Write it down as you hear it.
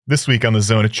This week on The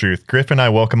Zone of Truth, Griff and I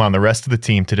welcome on the rest of the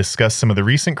team to discuss some of the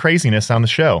recent craziness on the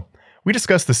show. We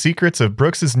discuss the secrets of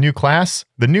Brooks' new class,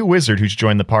 the new wizard who's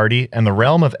joined the party, and the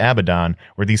realm of Abaddon,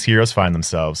 where these heroes find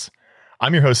themselves.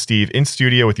 I'm your host, Steve, in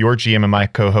studio with your GM and my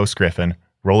co-host, Griffin.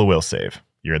 Roll a will save.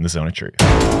 You're in The Zone of Truth.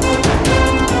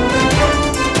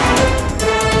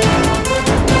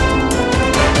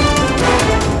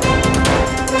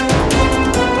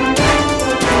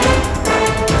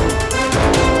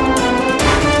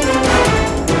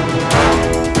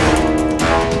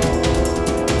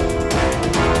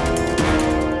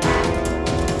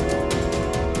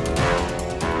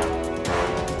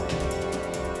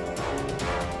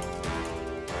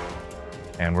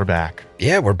 And we're back.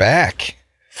 Yeah, we're back.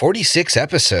 46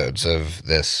 episodes of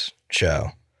this show.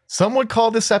 Some would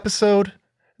call this episode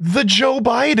the Joe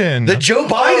Biden. The Joe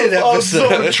Biden episode. Of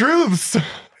Zone of Truths.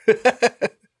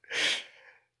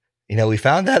 You know, we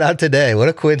found that out today. What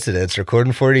a coincidence.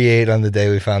 Recording 48 on the day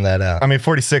we found that out. I mean,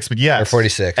 46, but yes. Or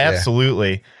 46.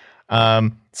 Absolutely. Yeah.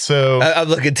 I'm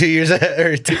looking 2 years ahead,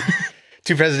 or two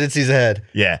presidencies ahead.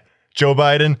 Yeah. Joe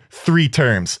Biden, 3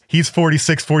 terms. He's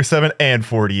 46, 47, and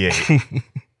 48.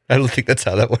 I don't think that's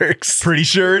how that works. Pretty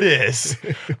sure it is.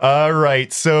 All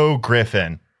right. So,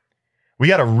 Griffin, we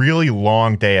got a really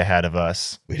long day ahead of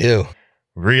us. We do.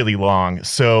 Really long.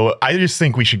 So I just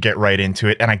think we should get right into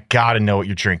it. And I got to know what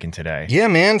you're drinking today. Yeah,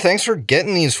 man. Thanks for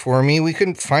getting these for me. We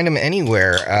couldn't find them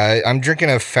anywhere. I'm drinking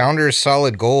a Founders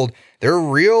Solid Gold. They're a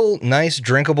real nice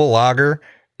drinkable lager.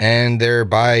 And they're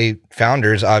by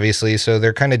Founders, obviously, so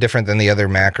they're kind of different than the other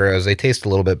macros. They taste a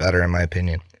little bit better, in my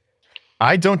opinion.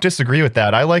 I don't disagree with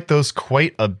that. I like those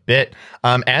quite a bit.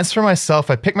 As for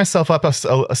myself, I picked myself up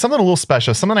something a little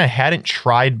special, something I hadn't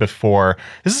tried before.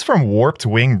 This is from Warped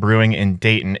Wing Brewing in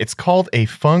Dayton. It's called a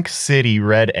Funk City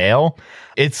Red Ale.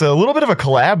 It's a little bit of a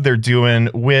collab they're doing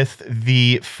with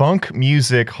the Funk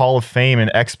Music Hall of Fame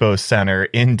and Expo Center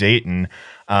in Dayton.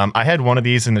 I had one of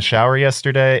these in the shower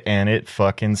yesterday, and it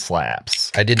fucking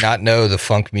slaps. I did not know the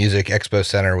Funk Music Expo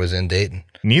Center was in Dayton.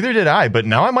 Neither did I, but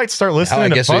now I might start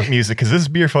listening to funk music because this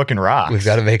beer fucking rocks. We've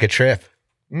got to make a trip.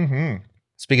 Mm-hmm.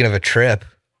 Speaking of a trip,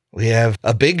 we have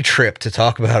a big trip to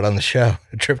talk about on the show.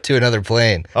 A trip to another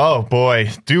plane. Oh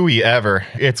boy, do we ever.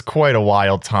 It's quite a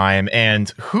wild time, and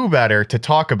who better to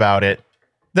talk about it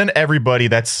than everybody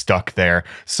that's stuck there.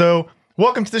 So,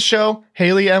 welcome to the show,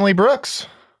 Haley Emily Brooks.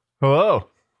 Hello.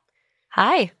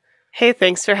 Hi. Hey,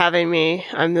 thanks for having me.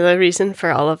 I'm the reason for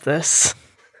all of this.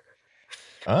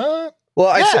 Well,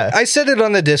 I said it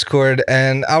on the Discord,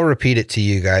 and I'll repeat it to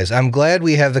you guys. I'm glad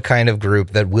we have the kind of group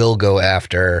that will go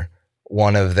after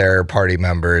one of their party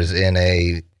members in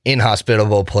a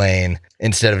inhospitable plane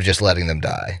instead of just letting them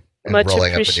die and Much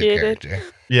rolling appreciated. up a new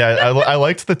character. Yeah, I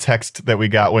liked the text that we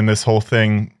got when this whole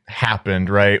thing happened,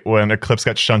 right? When Eclipse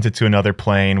got shunted to another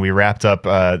plane, we wrapped up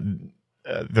the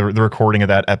recording of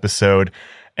that episode,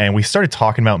 and we started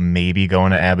talking about maybe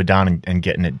going to Abaddon and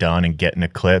getting it done and getting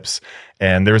Eclipse.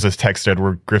 And there was a text thread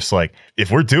where Griff's like, if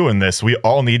we're doing this, we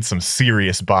all need some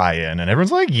serious buy-in. And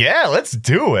everyone's like, yeah, let's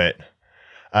do it.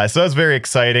 So that's very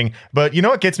exciting. But you know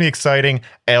what gets me exciting?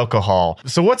 Alcohol.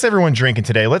 So what's everyone drinking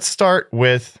today? Let's start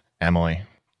with Emily.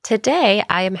 Today,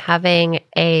 I am having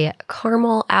a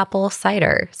caramel apple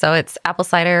cider. So it's apple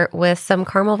cider with some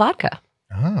caramel vodka.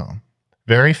 Oh,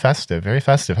 very festive. Very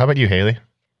festive. How about you, Haley?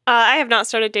 I have not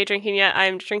started day drinking yet.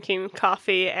 I'm drinking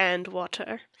coffee and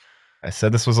water. I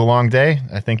said this was a long day.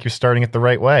 I think you're starting it the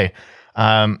right way.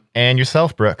 And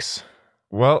yourself, Brooks?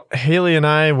 Well, Haley and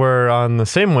I were on the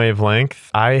same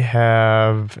wavelength. I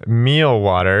have meal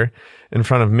water in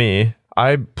front of me.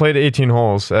 I played 18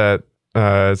 holes at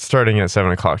starting at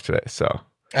 7 o'clock today. So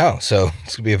it's going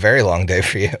to be a very long day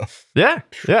for you. Yeah.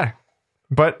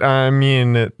 But I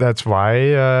mean, that's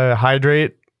why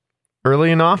hydrate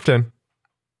early and often.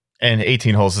 And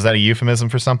 18 holes, is that a euphemism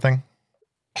for something?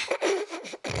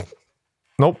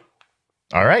 Nope.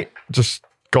 All right. Just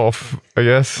golf, I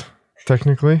guess,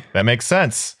 technically. That makes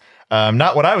sense.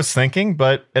 Not what I was thinking,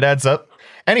 but it adds up.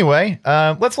 Anyway,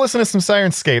 let's listen to some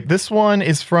Sirenscape. This one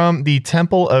is from the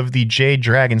Temple of the Jade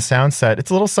Dragon sound set. It's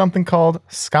a little something called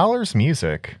Scholar's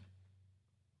Music.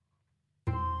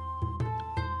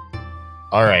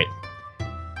 All right.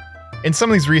 In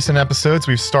some of these recent episodes,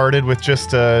 we've started with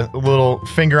just a little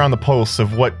finger on the pulse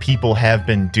of what people have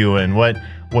been doing. What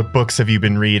books have you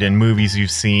been reading, movies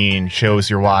you've seen, shows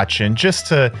you're watching, just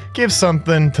to give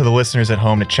something to the listeners at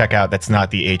home to check out that's not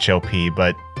the HLP,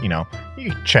 but, you know, you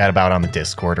can chat about on the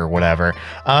Discord or whatever.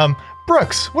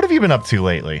 Brooks, what have you been up to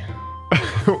lately?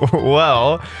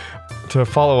 Well, to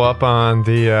follow up on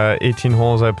the 18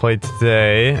 holes I played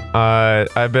today,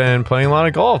 I've been playing a lot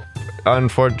of golf.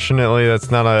 Unfortunately, that's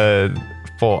not a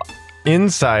full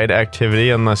inside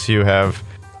activity unless you have,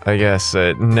 I guess,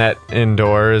 a net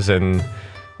indoors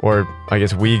or I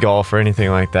guess Wii golf or anything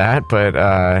like that. But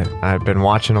I've been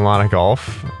watching a lot of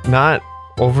golf. Not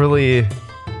overly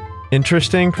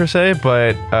interesting per se,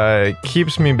 but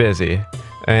keeps me busy,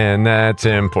 and that's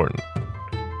important.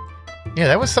 Yeah,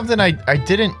 that was something I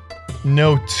didn't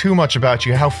know too much about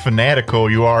you, how fanatical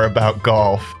you are about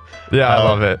golf. Yeah, I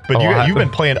love it. But you've been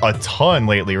playing a ton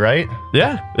lately, right?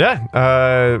 Yeah.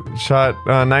 Shot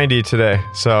 90 today,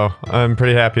 so I'm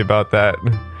pretty happy about that.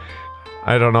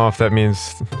 I don't know if that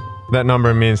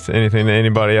number means anything to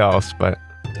anybody else, but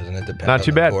doesn't it depend not on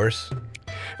too the bad. course?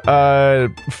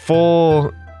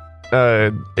 Full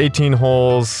 18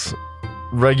 holes,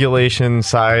 regulation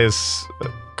size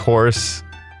course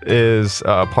is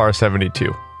par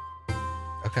 72.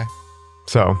 Okay.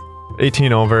 So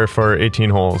 18 over for 18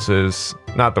 holes is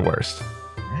not the worst.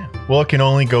 Yeah. Well, it can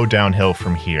only go downhill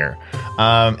from here.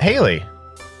 Haley,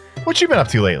 what you been up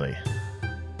to lately?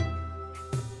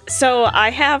 So I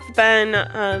have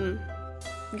been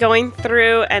going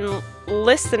through and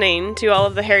listening to all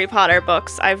of the Harry Potter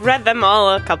books. I've read them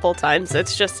all a couple times.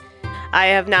 It's just I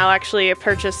have now actually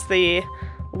purchased the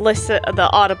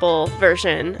Audible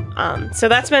version. So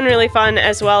that's been really fun,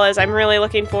 as well as I'm really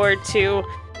looking forward to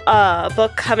a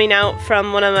book coming out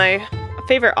from one of my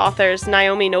favorite authors,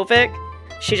 Naomi Novik.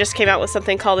 She just came out with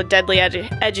something called A Deadly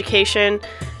Education,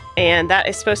 and that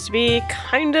is supposed to be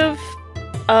kind of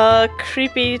a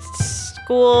creepy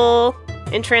school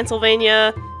in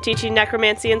Transylvania teaching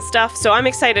necromancy and stuff, so I'm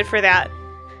excited for that.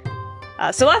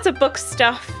 So lots of book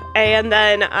stuff, and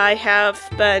then I have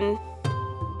been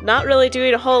not really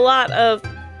doing a whole lot of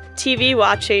TV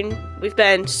watching. We've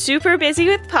been super busy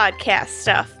with podcast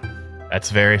stuff. That's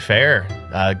very fair.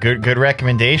 Good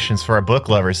recommendations for our book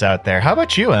lovers out there. How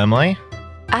about you, Emily?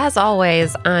 As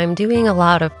always, I'm doing a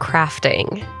lot of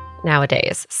crafting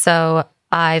nowadays. So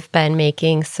I've been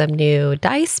making some new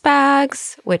dice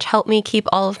bags, which help me keep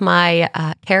all of my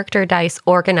character dice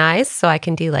organized so I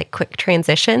can do like quick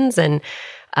transitions. And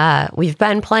we've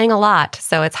been playing a lot,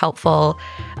 so it's helpful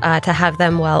to have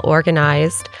them well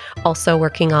organized. Also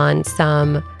working on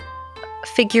some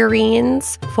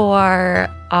figurines for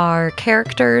our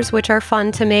characters, which are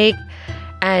fun to make.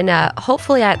 And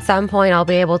hopefully at some point I'll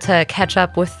be able to catch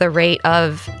up with the rate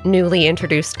of newly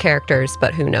introduced characters,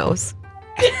 but who knows?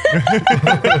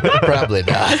 Probably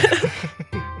not.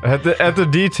 At the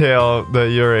detail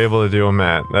that you're able to do them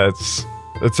at,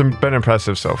 it's been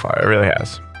impressive so far. It really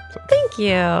has. So. Thank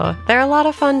you. They're a lot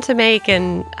of fun to make,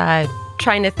 and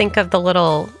trying to think of the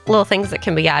little things that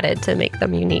can be added to make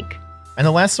them unique. And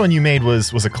the last one you made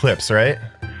was Eclipse, right?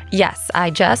 Yes,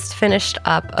 I just finished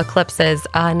up Eclipses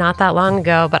not that long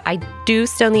ago, but I do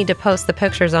still need to post the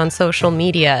pictures on social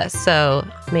media, so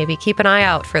maybe keep an eye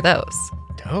out for those.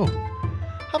 Dope.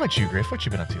 How about you, Griff? What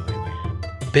you been up to lately?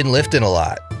 Been lifting a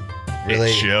lot.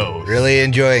 It shows. Really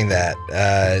enjoying that.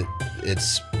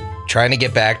 It's trying to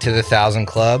get back to the 1,000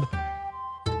 Club.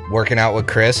 Working out with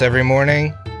Chris every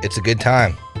morning. It's a good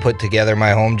time. Put together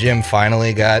my home gym.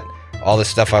 Finally got all the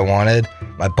stuff I wanted.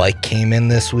 My bike came in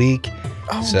this week.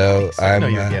 Oh, so nice. I know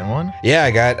you're getting one. Yeah,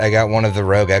 I got one of the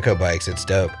Rogue Echo bikes. It's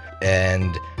dope.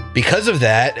 And because of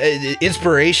that,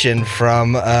 inspiration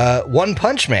from One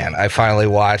Punch Man, I finally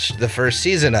watched the first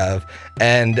season of,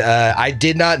 and I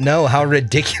did not know how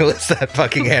ridiculous that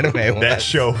fucking anime was. That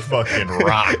show fucking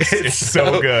rocks. It's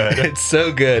so good. It's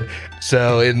so good.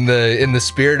 So in the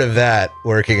spirit of that,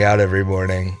 working out every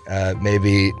morning,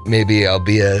 maybe I'll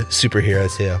be a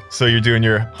superhero too. So you're doing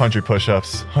your 100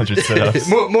 push-ups, 100 sit-ups.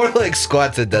 more like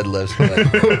squats and deadlifts.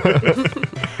 But.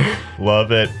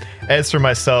 Love it. As for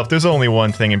myself, there's only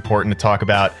one thing important to talk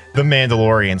about. The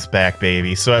Mandalorian's back,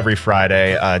 baby. So every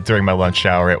Friday during my lunch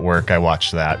hour at work, I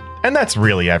watch that. And that's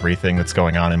really everything that's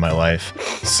going on in my life.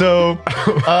 So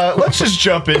let's just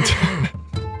jump into...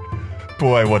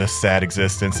 Boy, what a sad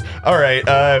existence. All right,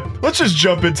 let's just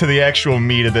jump into the actual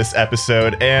meat of this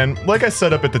episode. And like I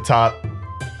said up at the top,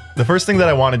 the first thing that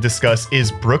I want to discuss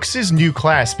is Brooks's new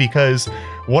class, because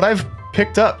what I've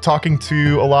picked up talking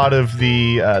to a lot of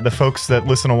the folks that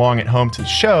listen along at home to the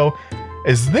show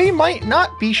is they might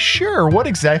not be sure what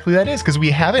exactly that is, because we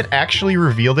haven't actually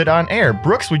revealed it on air.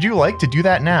 Brooks, would you like to do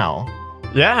that now?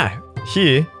 Yeah,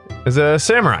 he is a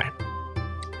samurai.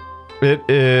 It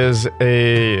is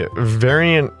a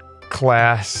variant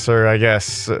class, or I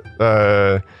guess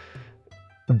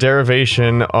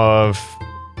derivation of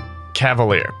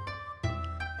cavalier.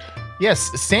 Yes,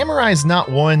 samurai is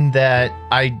not one that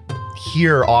I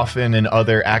hear often in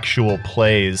other actual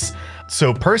plays.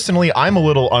 So personally, I'm a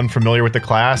little unfamiliar with the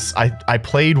class. I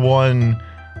played one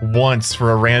once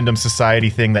for a random society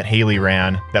thing that Haley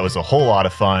ran. That was a whole lot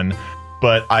of fun.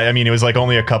 But I mean, it was like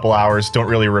only a couple hours. Don't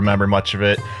really remember much of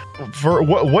it. For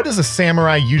what does a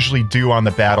samurai usually do on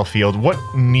the battlefield? What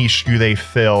niche do they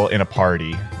fill in a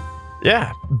party?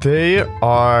 Yeah, they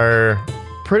are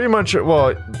pretty much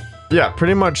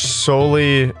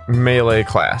solely melee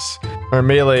class or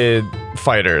melee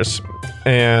fighters.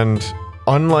 And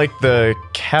unlike the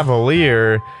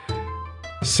cavalier,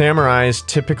 samurais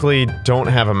typically don't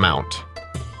have a mount.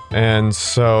 And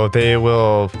so they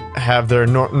will have their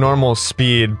normal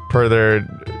speed per their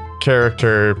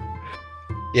character.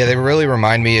 Yeah, they really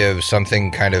remind me of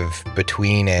something kind of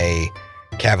between a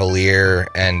cavalier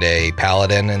and a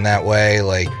paladin in that way.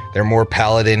 Like, they're more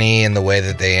paladin-y in the way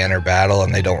that they enter battle,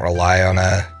 and they don't rely on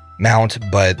a mount,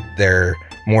 but they're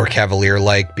more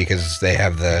cavalier-like because they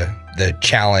have the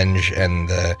challenge and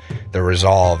the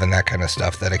resolve and that kind of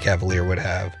stuff that a cavalier would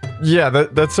have. Yeah,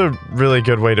 that's a really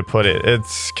good way to put it.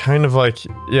 It's kind of like,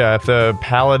 if the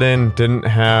paladin didn't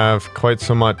have quite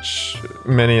so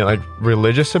many like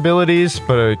religious abilities,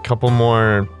 but a couple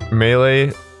more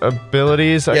melee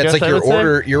abilities. I guess it's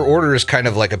like your order is kind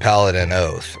of like a paladin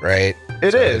oath, right?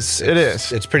 It is.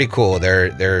 It's pretty cool.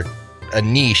 They're a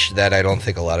niche that I don't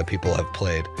think a lot of people have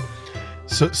played.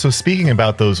 So speaking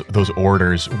about those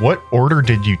orders, what order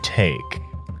did you take?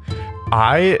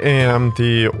 I am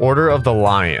the Order of the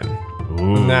Lion.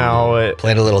 Ooh. Now,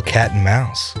 played a little cat and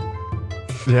mouse.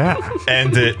 Yeah.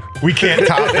 End it. We can't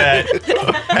top that.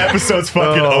 Episode's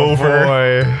fucking over.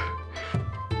 Boy.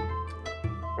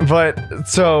 But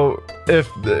so if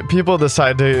people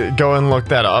decide to go and look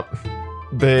that up,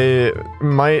 they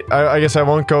might, I guess I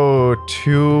won't go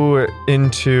too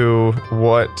into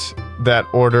what that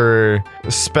order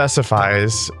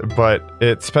specifies, but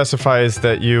it specifies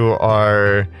that you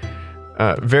are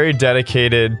very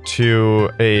dedicated to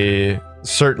a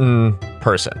certain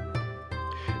person.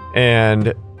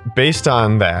 And based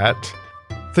on that,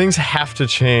 things have to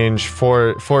change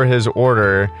for his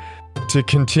order to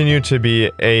continue to be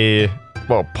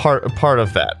part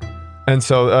of that. And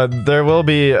so there will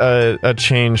be a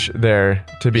change there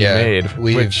to be made.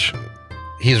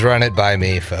 He's run it by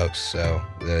me, folks. So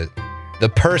the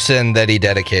person that he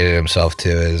dedicated himself to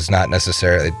is not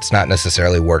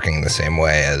necessarily working the same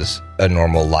way as a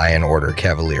normal Lion Order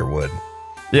Cavalier would.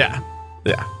 Yeah.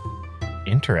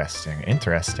 Interesting.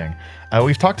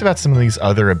 We've talked about some of these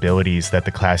other abilities that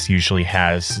the class usually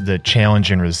has, the challenge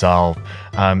and resolve.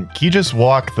 Can you just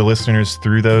walk the listeners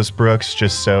through those, Brooks,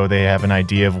 just so they have an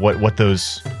idea of what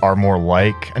those are more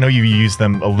like? I know you use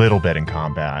them a little bit in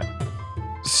combat.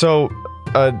 So,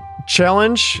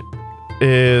 challenge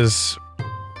is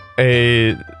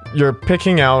you're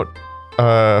picking out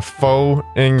a foe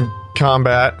in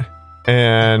combat,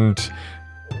 and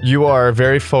you are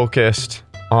very focused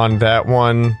on that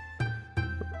one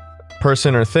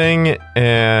person or thing,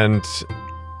 and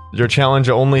your challenge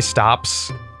only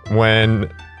stops when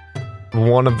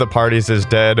one of the parties is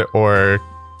dead or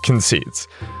concedes.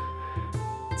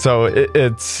 So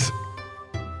it's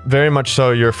very much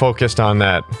so you're focused on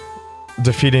that,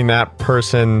 defeating that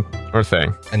person or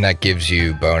thing. And that gives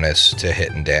you bonus to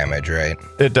hit and damage, right?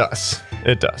 It does.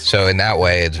 So in that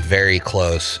way, it's very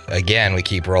close. Again, we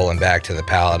keep rolling back to the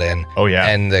Paladin. Oh, yeah.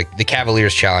 And the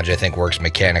Cavalier's Challenge, I think, works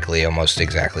mechanically almost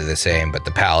exactly the same, but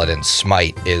the Paladin's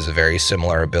Smite is a very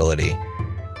similar ability.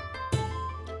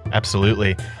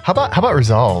 Absolutely. How about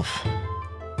Resolve?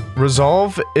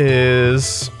 Resolve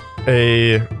is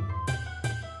I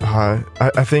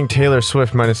think Taylor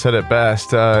Swift might have said it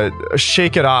best, a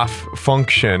shake it off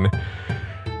function.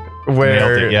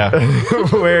 Where, nailed it, yeah.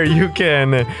 Where you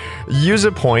can use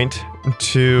a point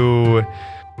to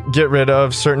get rid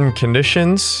of certain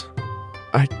conditions,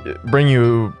 bring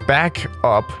you back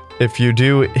up if you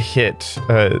do hit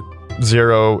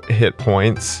 0 hit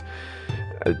points,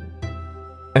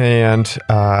 and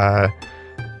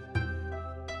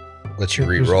lets you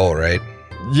re-roll, right?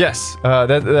 Yes,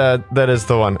 that is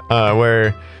the one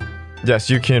where, yes,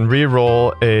 you can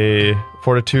re-roll a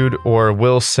Fortitude or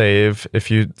Will save if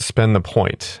you spend the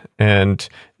point, and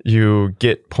you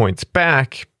get points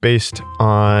back based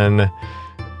on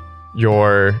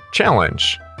your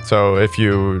challenge. So if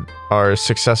you are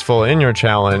successful in your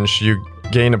challenge, you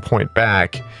gain a point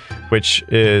back, which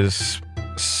is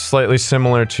slightly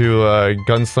similar to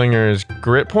Gunslinger's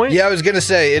Grit point. Yeah, I was gonna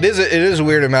say it is a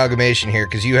weird amalgamation here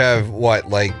because you have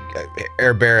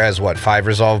Air Bear has 5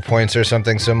 resolve points or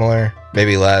something similar,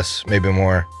 maybe less, maybe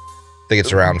more. I think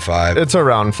it's around 5. It's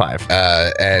around 5.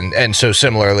 And so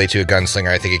similarly to a Gunslinger,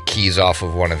 I think it keys off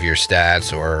of one of your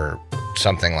stats or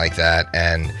something like that.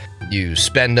 And You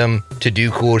spend them to do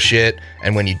cool shit,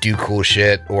 and when you do cool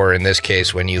shit, or in this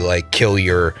case, when you like kill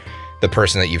the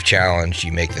person that you've challenged,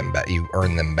 you make them back. You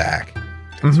earn them back.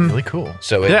 It's really cool.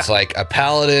 So it's like a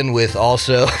paladin with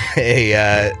also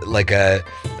a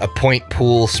point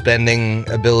pool spending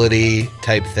ability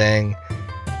type thing.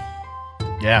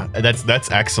 Yeah, that's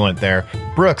excellent there.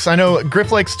 Brooks, I know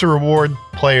Griff likes to reward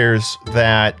players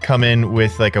that come in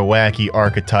with like a wacky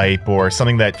archetype or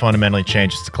something that fundamentally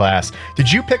changes the class.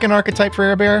 Did you pick an archetype for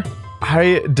Airbear?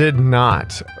 I did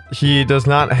not. He does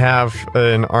not have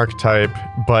an archetype,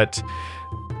 but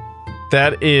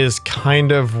that is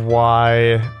kind of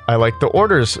why I like the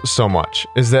orders so much,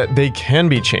 is that they can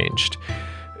be changed.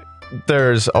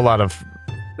 There's a lot of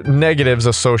negatives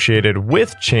associated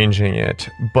with changing it,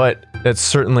 but it's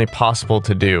certainly possible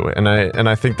to do, and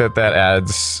I think that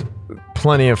adds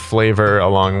plenty of flavor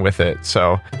along with it.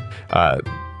 So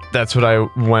that's what I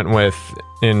went with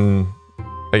in,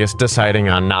 I guess, deciding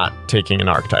on not taking an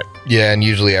archetype. Yeah, and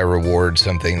usually I reward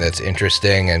something that's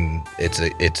interesting, and it's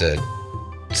a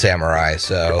samurai.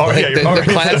 So the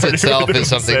class itself is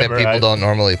something that people don't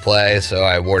normally play. So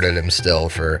I awarded him still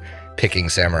for picking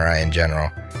samurai in general.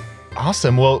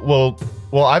 Awesome. Well,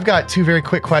 I've got two very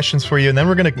quick questions for you, and then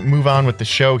we're going to move on with the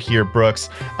show here, Brooks.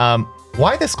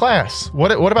 Why this class?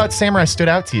 What about samurai stood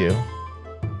out to you?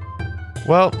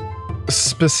 Well,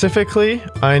 specifically,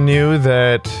 I knew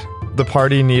that the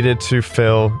party needed to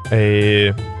fill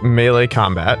a melee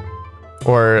combat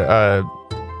or a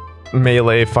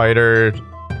melee fighter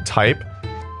type.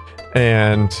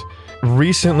 And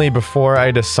recently, before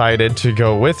I decided to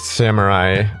go with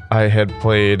samurai, I had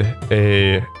played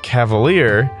a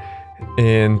cavalier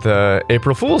in the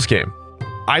April Fool's game.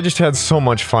 I just had so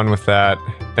much fun with that,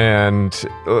 and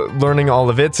learning all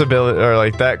of its ability, or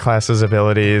like that class's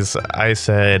abilities. I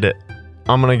said,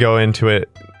 I'm gonna go into it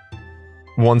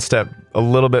one step a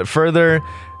little bit further,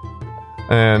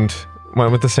 and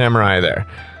went with the samurai there.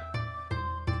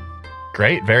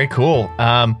 Great, very cool.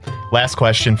 Last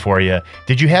question for you.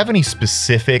 Did you have any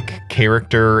specific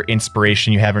character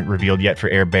inspiration you haven't revealed yet for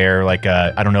Airbear? Like,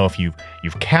 I don't know if you've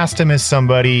cast him as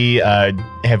somebody.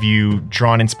 Have you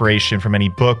drawn inspiration from any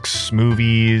books,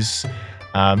 movies?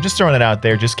 Just throwing it out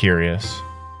there, just curious.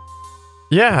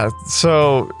 Yeah,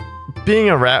 so being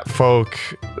a rat folk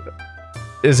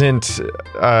isn't,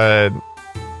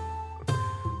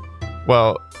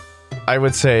 well, I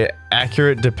would say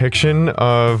accurate depiction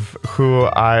of who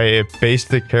I based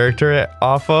the character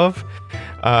off of,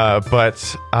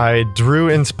 but I drew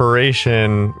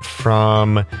inspiration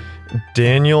from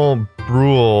Daniel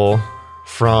Bruhl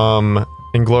from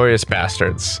Inglourious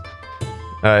Bastards.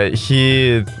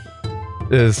 He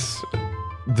is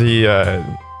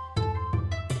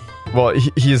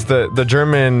he's the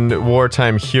German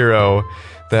wartime hero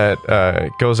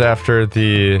that goes after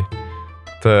the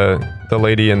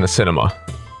lady in the cinema.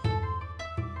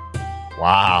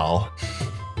 Wow.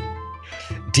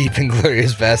 Deep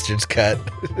Inglourious Bastards cut.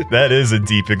 That is a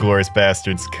deep Inglourious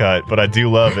Bastards cut, but I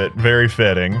do love it. Very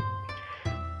fitting.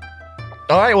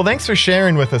 All right, well, thanks for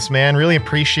sharing with us, man. Really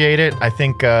appreciate it. I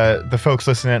think the folks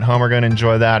listening at home are going to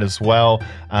enjoy that as well.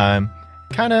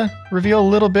 Kind of reveal a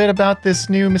little bit about this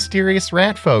new mysterious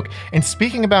rat folk. And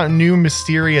speaking about new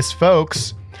mysterious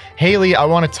folks, Haley, I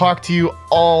want to talk to you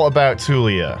all about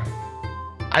Tulia.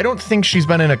 I don't think she's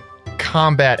been in a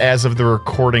combat as of the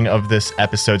recording of this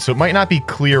episode, so it might not be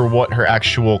clear what her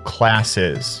actual class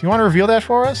is. You want to reveal that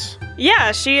for us?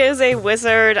 Yeah, she is a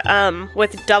wizard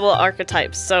with double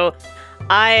archetypes. So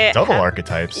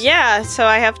archetypes? Yeah, so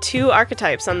I have 2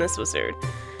 archetypes on this wizard.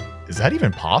 Is that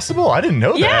even possible? I didn't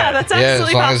know that. Yeah, that's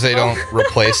absolutely possible. Yeah, as long as they don't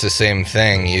replace the same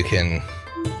thing, you can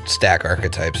stack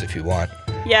archetypes if you want.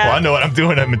 Yeah. Well, I know what I'm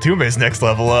doing at Matume's next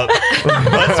level up.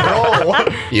 Let's roll.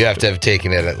 You have to have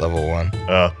taken it at level 1.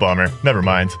 Bummer. Never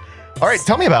mind. All right,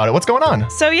 tell me about it. What's going on?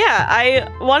 So yeah, I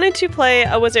wanted to play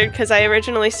a wizard because I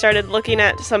originally started looking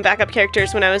at some backup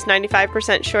characters when I was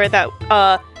 95% sure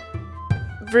that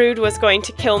Rude was going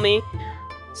to kill me.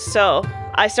 So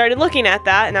I started looking at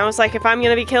that, and I was like, if I'm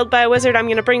going to be killed by a wizard, I'm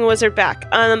going to bring a wizard back.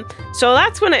 So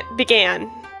that's when it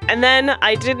began. And then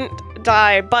I didn't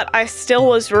die, but I still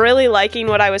was really liking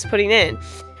what I was putting in.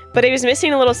 But I was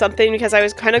missing a little something because I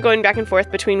was kind of going back and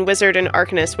forth between wizard and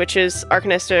arcanist, which is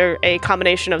arcanist are a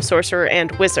combination of sorcerer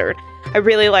and wizard. I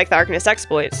really like the arcanist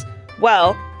exploits.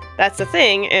 Well, that's the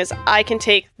thing, is I can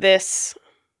take this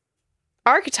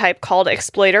archetype called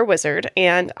exploiter wizard,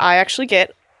 and I actually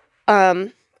get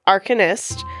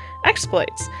arcanist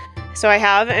exploits. So I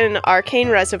have an arcane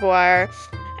reservoir,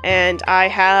 and I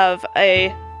have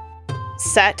a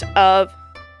set of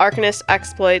arcanist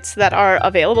exploits that are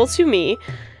available to me,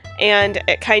 and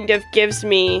it kind of gives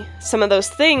me some of those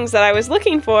things that I was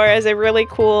looking for as a really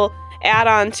cool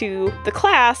add-on to the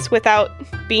class without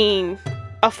being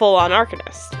a full-on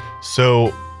Arcanist.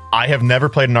 So I have never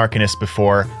played an Arcanist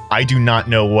before. I do not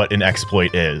know what an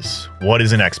exploit is. What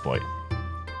is an exploit?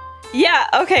 Yeah,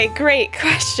 okay, great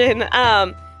question.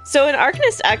 So an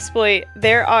Arcanist exploit,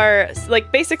 there are,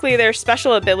 like, basically they're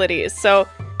special abilities. So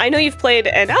I know you've played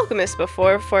an Alchemist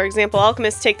before. For example,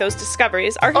 Alchemists take those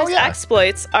discoveries. Arcanist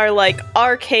exploits are like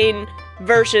arcane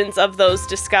versions of those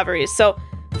discoveries. So,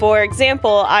 for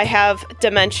example, I have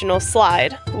Dimensional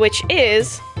Slide, which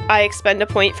is I expend a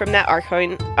point from that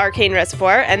arcane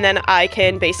reservoir, and then I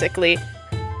can basically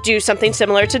do something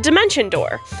similar to Dimension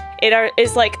Door. It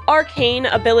is like arcane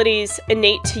abilities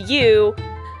innate to you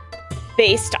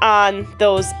based on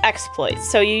those exploits.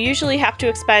 So you usually have to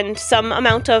expend some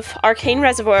amount of arcane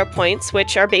reservoir points,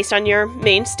 which are based on your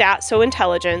main stat, so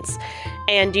intelligence,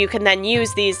 and you can then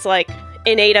use these like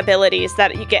innate abilities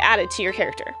that you get added to your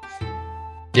character.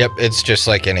 Yep, it's just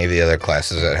like any of the other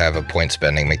classes that have a point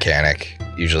spending mechanic.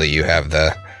 Usually you have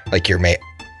the, like your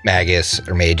magus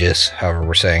or magus, however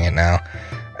we're saying it now,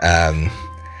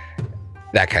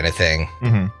 that kind of thing.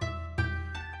 Mm-hmm.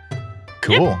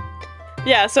 Cool. Yep.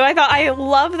 Yeah, so I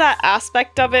love that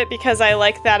aspect of it because I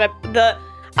like that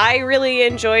I really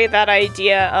enjoy that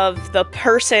idea of the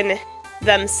person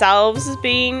themselves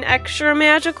being extra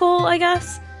magical, I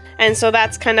guess. And so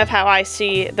that's kind of how I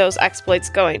see those exploits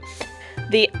going.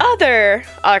 The other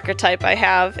archetype I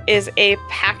have is a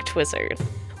Pact Wizard,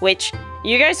 which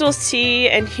you guys will see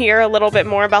and hear a little bit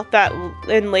more about that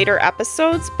in later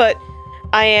episodes, but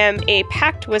I am a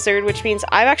Pact Wizard, which means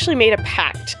I've actually made a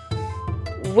pact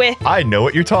with... I know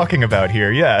what you're talking about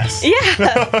here, yes.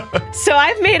 Yeah. So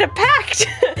I've made a pact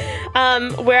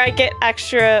where I get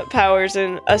extra powers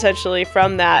and essentially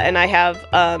from that, and I have...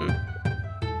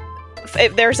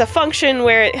 there's a function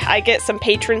where I get some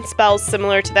patron spells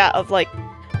similar to that of like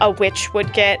a witch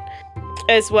would get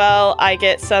as well. I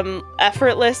get some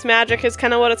effortless magic is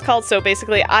kind of what it's called. So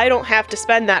basically I don't have to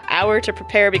spend that hour to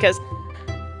prepare because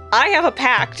I have a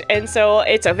pact, and so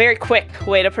it's a very quick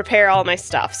way to prepare all my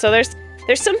stuff. So there's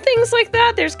some things like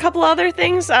that. There's a couple other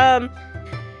things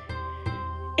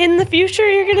in the future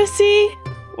you're gonna see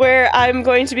where I'm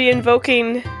going to be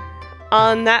invoking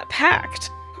on that pact.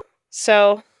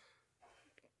 So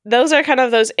those are kind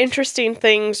of those interesting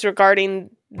things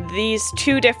regarding these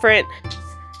two different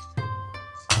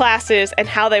classes and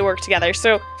how they work together.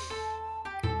 So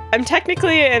I'm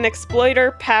technically an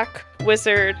exploiter, pack,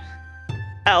 wizard,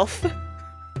 elf.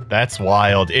 That's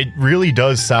wild. It really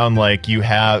does sound like you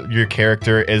have your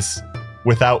character is,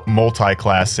 without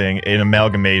multi-classing, an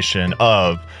amalgamation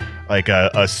of like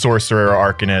a sorcerer,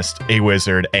 arcanist, a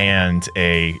wizard, and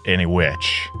a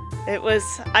witch. It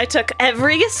was, I took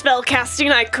every spell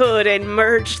casting I could and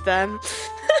merged them.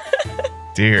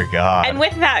 Dear God. And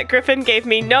with that, Griffin gave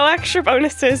me no extra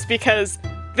bonuses because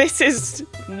this is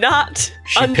not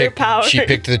underpowered. She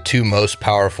picked the two most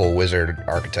powerful wizard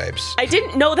archetypes. I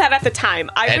didn't know that at the time.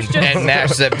 And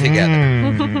matched them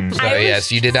together. So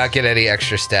yes, you did not get any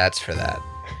extra stats for that.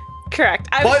 Correct.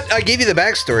 But I gave you the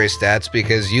backstory stats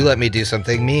because you let me do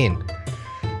something mean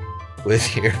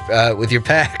with your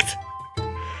pact.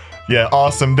 Yeah,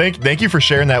 awesome. Thank you for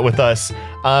sharing that with us.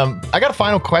 I got a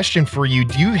final question for you.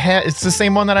 Do you have? It's the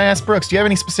same one that I asked Brooks. Do you have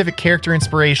any specific character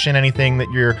inspiration? Anything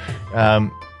that you're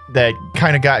that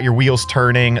kind of got your wheels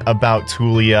turning about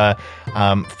Tulia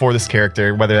for this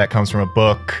character? Whether that comes from a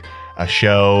book, a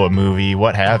show, a movie,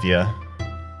 what have you?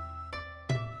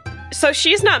 So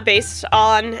she's not based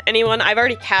on anyone. I've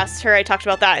already cast her. I talked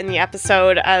about that in the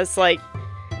episode as like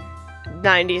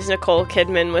 90s Nicole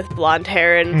Kidman with blonde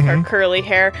hair and her curly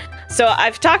hair. So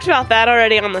I've talked about that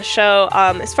already on the show.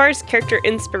 As far as character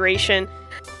inspiration,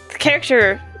 the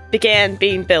character began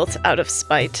being built out of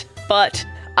spite, but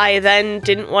I then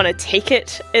didn't want to take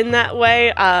it in that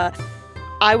way.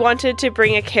 I wanted to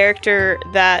bring a character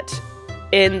that,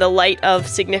 in the light of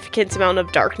significant amount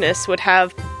of darkness, would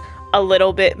have a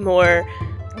little bit more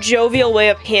jovial way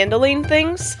of handling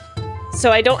things.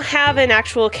 So I don't have an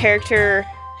actual character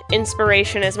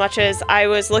inspiration as much as I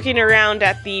was looking around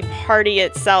at the party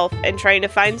itself and trying to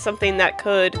find something that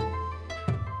could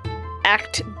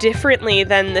act differently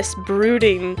than this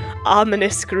brooding,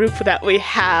 ominous group that we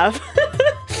have.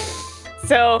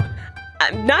 So,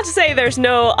 not to say there's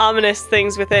no ominous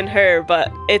things within her,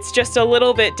 but it's just a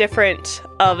little bit different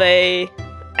of a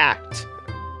act.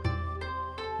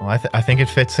 Well, I think it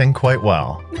fits in quite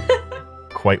well.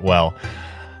 Quite well.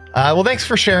 Well, thanks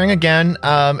for sharing again.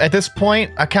 At this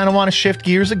point, I kind of want to shift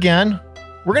gears again.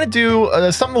 We're going to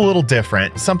do something a little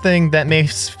different, something that may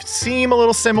seem a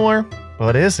little similar, Well,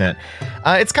 it isn't.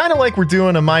 It's kind of like we're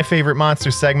doing a My Favorite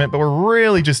Monster segment, but we're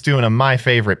really just doing a My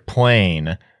Favorite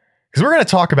Plane. Because we're going to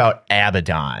talk about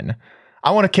Abaddon.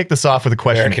 I want to kick this off with a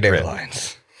question. American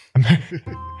Airlines.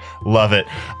 Love it.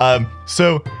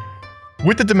 So,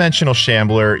 with the Dimensional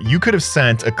Shambler, you could have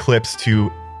sent Eclipse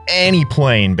to any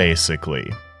plane,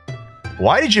 basically.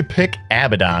 Why did you pick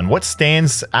Abaddon? What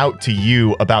stands out to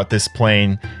you about this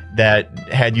plane that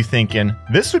had you thinking,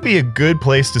 this would be a good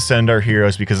place to send our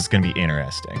heroes because it's going to be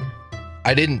interesting?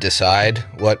 I didn't decide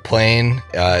what plane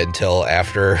until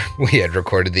after we had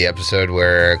recorded the episode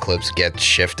where Eclipse gets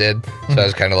shifted. So I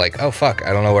was kind of like, oh, fuck,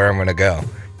 I don't know where I'm going to go.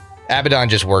 Abaddon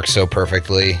just works so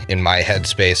perfectly. In my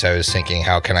headspace, I was thinking,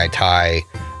 how can I tie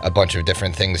a bunch of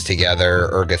different things together?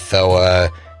 Urgathoa,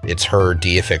 it's her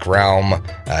deific realm.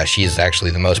 She's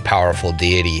actually the most powerful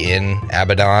deity in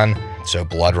Abaddon. So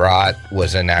Bloodrot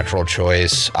was a natural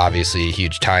choice. Obviously, a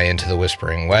huge tie-in to the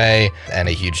Whispering Way and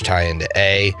a huge tie-in to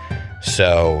A.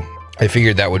 So I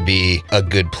figured that would be a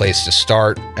good place to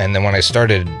start. And then when I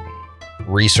started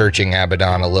researching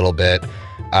Abaddon a little bit,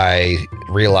 I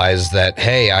realized that,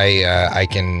 hey, I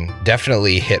can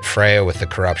definitely hit Freya with the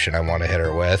corruption I want to hit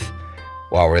her with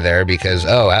while we're there, because,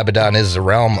 Abaddon is the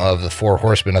realm of the four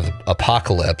horsemen of the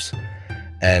apocalypse.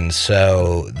 And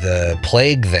so the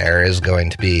plague there is going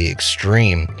to be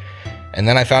extreme. And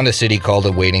then I found a city called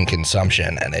Awaiting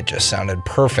Consumption, and it just sounded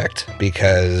perfect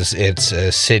because it's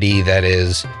a city that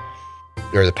is,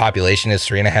 or the population is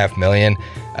 3.5 million,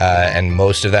 and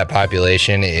most of that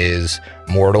population is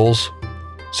mortals.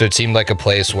 So it seemed like a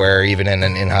place where even in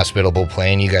an inhospitable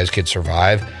plane, you guys could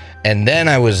survive. And then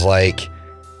I was like,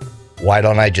 why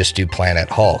don't I just do Planet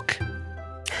Hulk?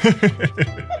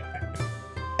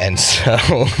 And so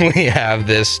we have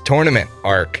this tournament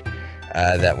arc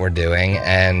that we're doing,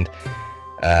 and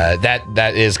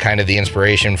that is kind of the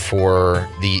inspiration for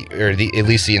at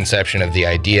least the inception of the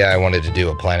idea. I wanted to do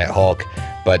a Planet Hulk,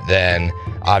 but then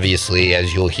obviously,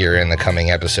 as you'll hear in the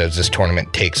coming episodes, this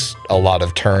tournament takes a lot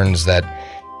of turns that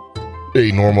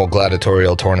a normal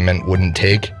gladiatorial tournament wouldn't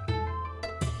take.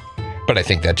 But I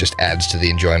think that just adds to the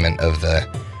enjoyment of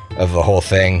the whole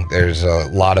thing. There's a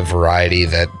lot of variety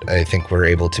that I think we're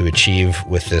able to achieve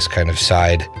with this kind of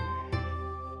side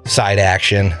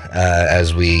action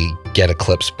as we get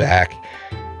Eclipse back.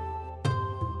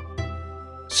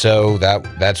 So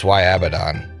that's why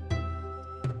Abaddon.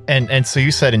 And so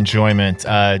you said enjoyment.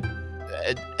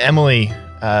 Emily,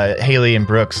 Haley, and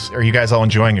Brooks, are you guys all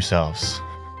enjoying yourselves?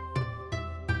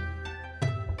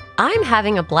 I'm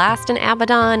having a blast in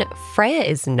Abaddon. Freya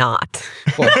is not.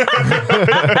 Well,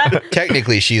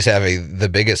 technically, she's having the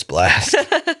biggest blast.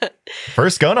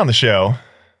 First gun on the show.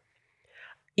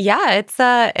 Yeah,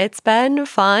 it's been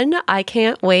fun. I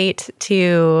can't wait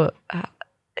to,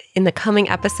 in the coming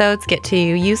episodes, get to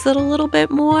use it a little bit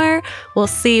more. We'll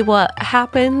see what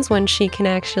happens when she can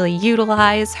actually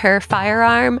utilize her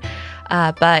firearm.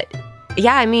 But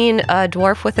yeah, I mean, a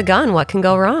dwarf with a gun, what can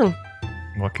go wrong?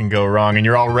 What can go wrong? And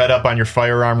you're all read up on your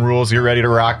firearm rules. You're ready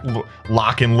to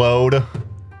lock and load?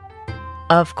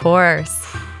 Of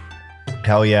course.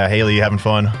 Hell yeah. Haley, you having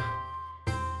fun?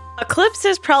 Eclipse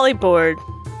is probably bored.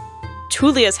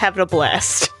 Tulia's having a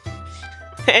blast.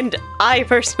 And I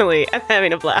personally am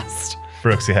having a blast.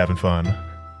 Brooks, you having fun?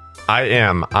 I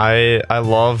am. I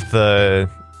love the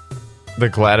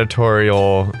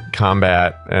gladiatorial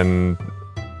combat and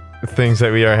things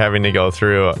that we are having to go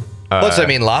through. Plus, I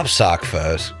mean, Lopsock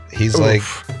foes. He's like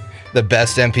the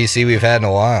best NPC we've had in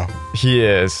a while. He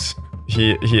is.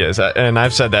 He is. And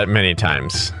I've said that many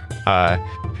times.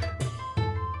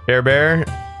 Air Bear,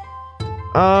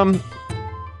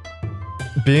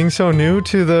 being so new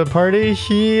to the party,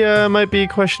 he might be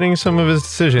questioning some of his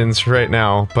decisions right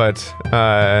now, but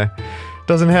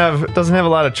doesn't have a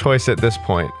lot of choice at this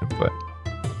point. But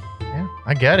yeah,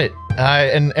 I get it.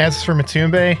 And as for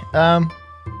Matumbe, I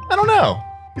don't know.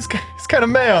 He's kind of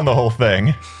meh on the whole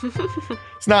thing.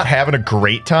 He's not having a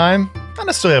great time. Not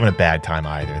necessarily having a bad time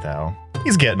either, though.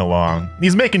 He's getting along.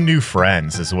 He's making new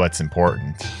friends is what's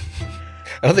important.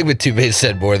 I don't think Matumbe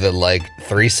said more than like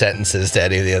 3 sentences to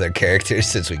any of the other characters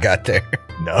since we got there.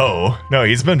 No,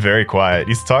 he's been very quiet.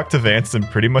 He's talked to Vance and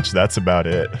pretty much that's about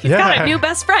it. He's got a new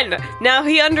best friend. Now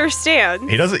he understands.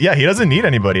 He doesn't need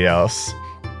anybody else.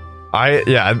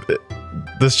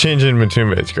 This change in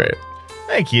Matumbe is great.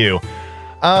 Thank you.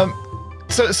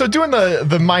 So doing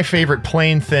the My Favorite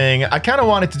Plane thing, I kind of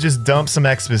wanted to just dump some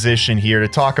exposition here to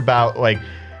talk about, like,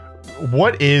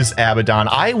 what is Abaddon?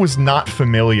 I was not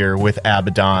familiar with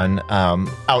Abaddon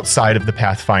outside of the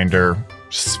Pathfinder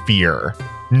sphere.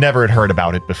 Never had heard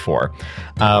about it before.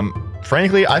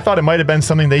 Frankly, I thought it might have been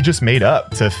something they just made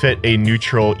up to fit a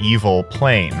neutral evil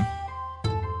plane.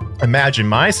 Imagine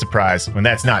my surprise when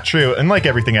that's not true. And like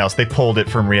everything else, they pulled it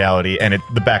from reality, and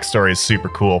the backstory is super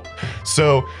cool.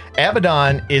 So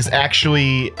Abaddon is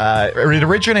actually, it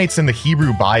originates in the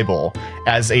Hebrew Bible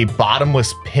as a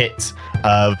bottomless pit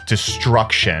of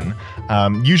destruction.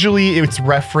 Usually it's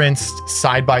referenced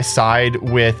side by side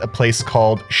with a place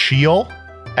called Sheol,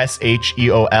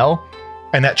 Sheol,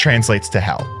 and that translates to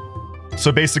hell.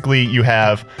 So basically you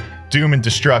have doom and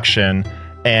destruction,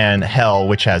 and hell,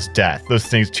 which has death. Those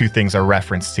two things are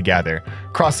referenced together.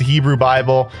 Across the Hebrew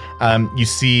Bible, you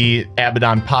see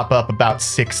Abaddon pop up about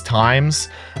 6 times.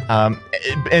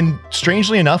 And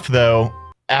strangely enough, though,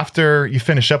 after you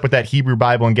finish up with that Hebrew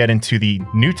Bible and get into the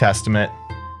New Testament,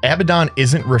 Abaddon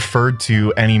isn't referred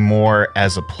to anymore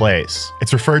as a place.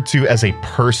 It's referred to as a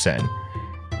person.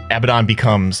 Abaddon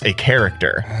becomes a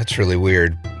character. That's really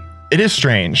weird. It is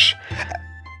strange.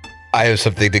 I have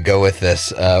something to go with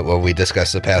this when we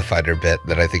discuss the Pathfinder bit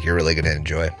that I think you're really going to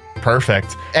enjoy.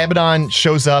 Perfect. Abaddon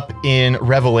shows up in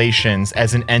Revelations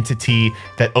as an entity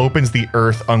that opens the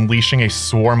earth, unleashing a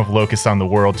swarm of locusts on the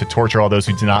world to torture all those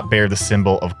who do not bear the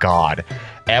symbol of God.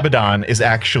 Abaddon is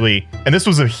actually, and this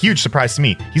was a huge surprise to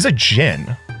me, he's a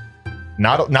djinn.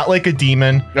 Not like a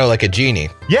demon. No, like a genie.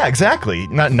 Yeah, exactly.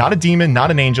 Not a demon,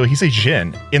 not an angel. He's a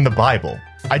djinn in the Bible.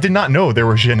 I did not know there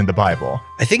were djinn in the Bible.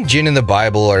 I think djinn in the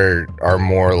Bible are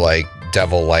more like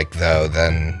devil-like though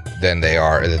than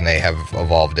they have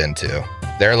evolved into.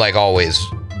 They're like always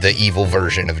the evil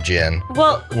version of jinn.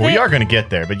 Well, we are going to get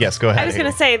there, but yes, go ahead. I was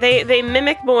going to say they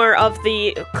mimic more of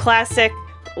the classic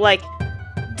like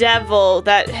devil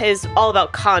that is all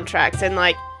about contracts, and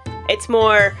like it's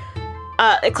more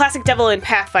a classic devil in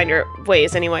Pathfinder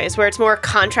ways anyways, where it's more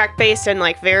contract based and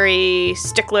like very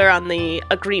stickler on the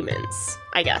agreements.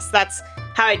 I guess that's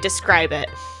how I describe it.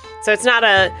 So it's not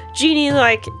a genie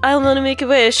like, I want to make a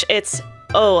wish. It's,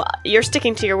 oh, you're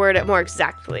sticking to your word more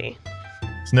exactly.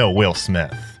 It's no Will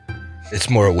Smith. It's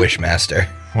more a wishmaster.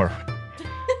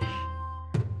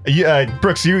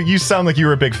 Brooks, you sound like you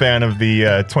were a big fan of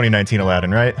the 2019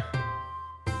 Aladdin, right?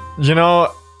 You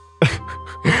know,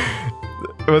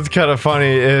 what's kind of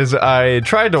funny is I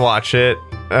tried to watch it,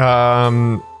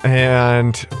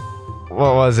 and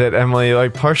what was it, Emily?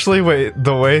 Like partially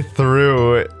the way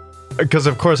through, because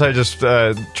of course I just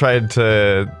tried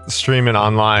to stream it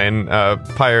online,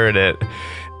 pirate it,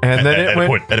 and then it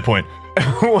went at a point.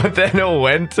 Then it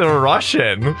went to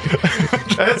Russian,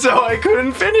 and so I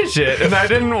couldn't finish it, and I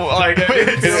didn't like.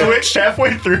 It switched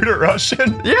halfway through to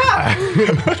Russian. Yeah,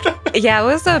 yeah, it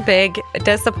was a big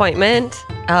disappointment.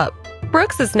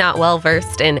 Brooks is not well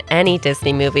versed in any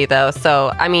Disney movie, though,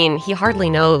 so I mean, he hardly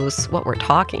knows what we're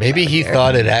talking Maybe about. He here.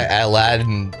 thought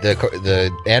Aladdin,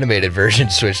 the animated version,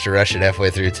 switched to Russian halfway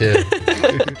through too.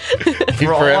 He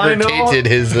forever tainted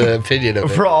his opinion of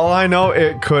it. For all I know,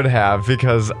 it could have,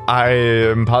 because I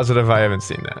am positive I haven't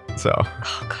seen that. So,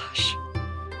 Oh gosh.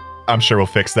 I'm sure we'll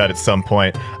fix that at some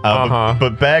point.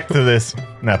 But back to this.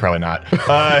 No, probably not.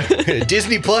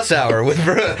 Disney Plus Hour with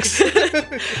Brooks.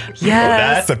 Yes.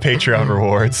 That's a Patreon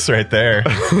rewards right there.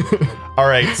 All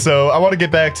right, so I want to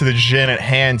get back to the djinn at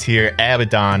hand here,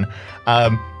 Abaddon.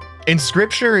 In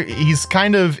scripture,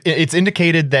 it's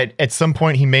indicated that at some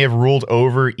point he may have ruled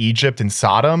over Egypt and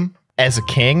Sodom as a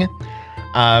king.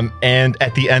 And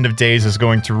at the end of days is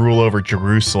going to rule over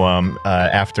Jerusalem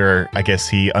after, I guess,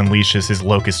 he unleashes his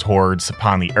locust hordes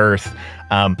upon the earth.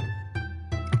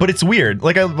 But it's weird.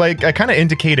 Like I kind of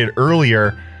indicated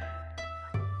earlier,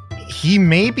 he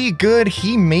may be good,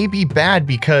 he may be bad,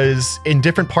 because in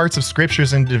different parts of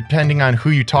scriptures and depending on who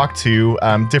you talk to,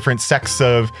 different sects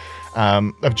of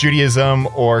Judaism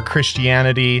or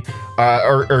Christianity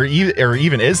or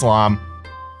even Islam,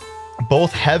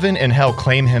 both heaven and hell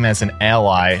claim him as an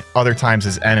ally, other times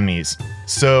as enemies.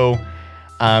 So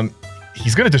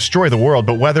he's going to destroy the world,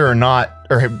 but whether or not,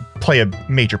 or play a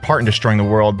major part in destroying the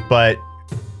world, but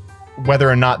whether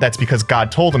or not that's because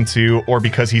God told him to, or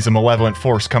because he's a malevolent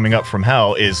force coming up from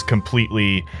hell, is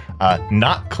completely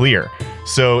not clear.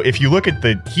 So if you look at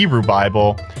the Hebrew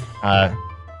Bible,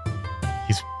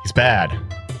 he's bad.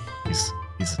 He's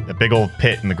a big old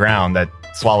pit in the ground that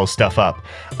swallows stuff up.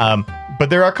 But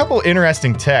there are a couple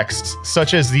interesting texts,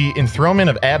 such as the Enthronement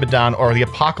of Abaddon or the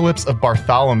Apocalypse of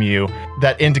Bartholomew,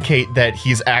 that indicate that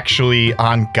he's actually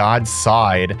on God's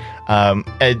side.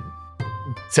 The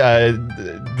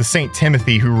Saint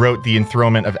Timothy, who wrote the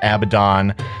Enthronement of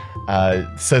Abaddon,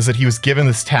 says that he was given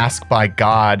this task by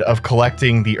God of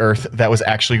collecting the earth that was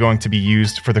actually going to be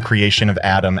used for the creation of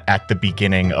Adam at the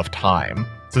beginning of time.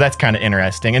 So that's kind of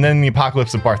interesting. And then in the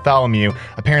Apocalypse of Bartholomew,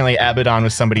 apparently Abaddon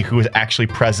was somebody who was actually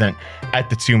present at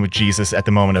the tomb of Jesus at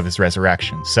the moment of his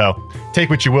resurrection. So take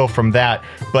what you will from that,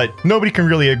 but nobody can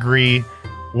really agree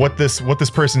what this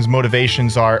person's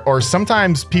motivations are, or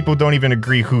sometimes people don't even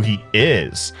agree who he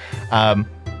is.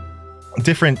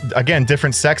 Different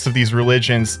sects of these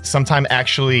religions sometimes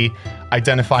actually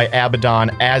identify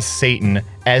Abaddon as Satan,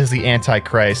 as the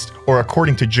Antichrist, or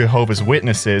according to Jehovah's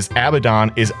Witnesses,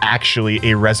 Abaddon is actually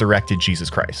a resurrected Jesus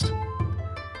Christ.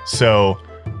 So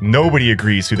nobody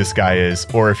agrees who this guy is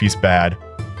or if he's bad,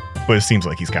 but it seems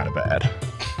like he's kind of bad.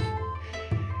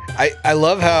 I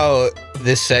love how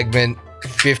this segment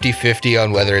 50-50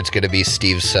 on whether it's going to be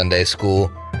Steve's Sunday School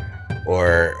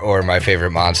or my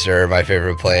favorite monster or my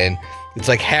favorite plane. It's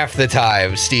like half the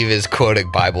time Steve is quoting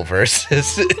Bible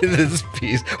verses in this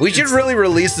piece. We should really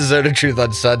release the Zone of Truth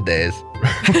on Sundays.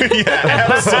 Yeah,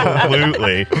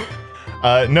 absolutely.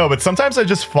 No, but sometimes I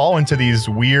just fall into these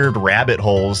weird rabbit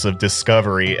holes of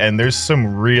discovery, and there's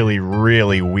some really,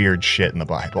 really weird shit in the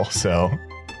Bible. So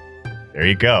there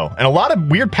you go. And a lot of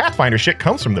weird Pathfinder shit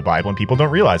comes from the Bible, and people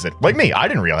don't realize it. Like me, I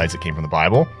didn't realize it came from the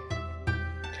Bible.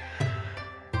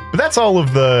 But that's all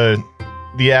of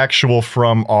the actual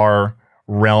from our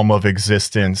realm of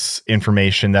existence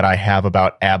information that I have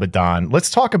about Abaddon. Let's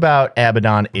talk about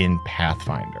Abaddon in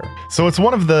Pathfinder. So it's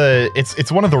one of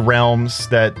the realms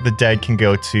that the dead can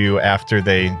go to after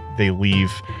they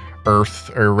leave Earth,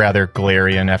 or rather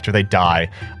Golarion, after they die.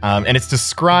 And it's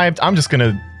described, I'm just going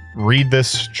to read this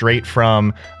straight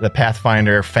from the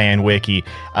Pathfinder fan wiki.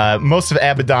 Most of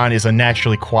Abaddon is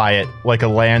unnaturally quiet, like a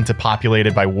land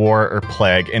depopulated by war or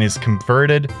plague, and is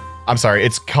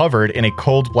it's covered in a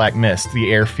cold black mist.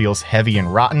 The air feels heavy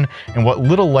and rotten, and what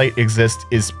little light exists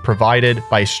is provided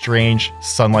by a strange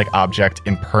sun-like object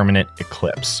in permanent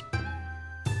eclipse.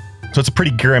 So it's a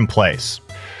pretty grim place.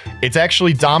 It's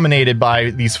actually dominated by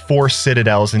these 4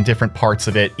 citadels in different parts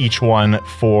of it, each one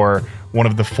for one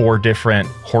of the 4 different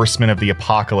horsemen of the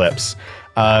apocalypse.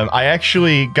 I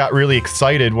actually got really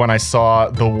excited when I saw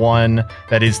the one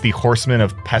that is the Horseman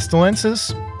of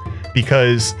Pestilences,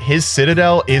 because his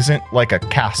citadel isn't like a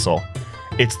castle.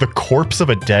 It's the corpse of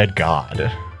a dead god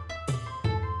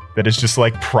that is just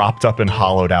like propped up and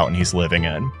hollowed out and he's living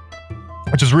in,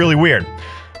 which is really weird.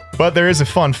 But there is a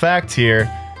fun fact here.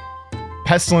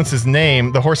 Pestilence's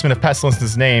name, the Horseman of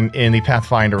Pestilence's name in the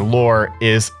Pathfinder lore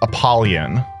is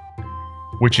Apollyon,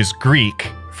 which is Greek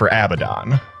for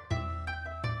Abaddon.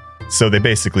 So they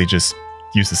basically just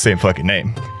use the same fucking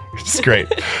name, which is great.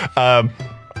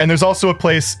 And there's also a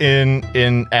place in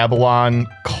Abaddon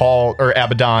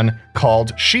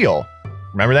called Sheol.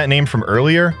 Remember that name from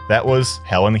earlier? That was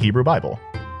hell in the Hebrew Bible.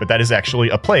 But that is actually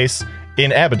a place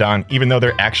in Abaddon, even though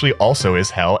there actually also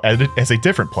is hell as a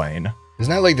different plane.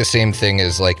 Isn't that like the same thing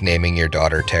as like naming your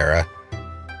daughter Terra?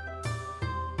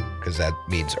 Because that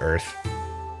means Earth.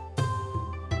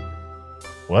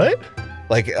 What?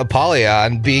 Like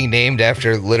Apollyon being named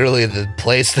after literally the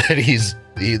place that he's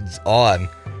on.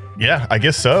 Yeah, I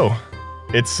guess so.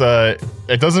 It's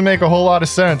it doesn't make a whole lot of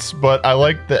sense, but I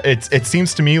like that it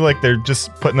seems to me like they're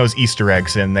just putting those Easter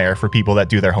eggs in there for people that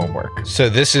do their homework. So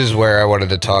this is where I wanted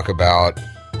to talk about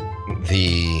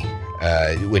the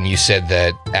when you said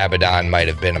that Abaddon might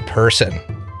have been a person.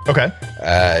 Okay.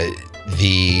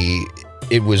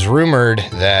 It was rumored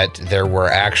that there were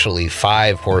actually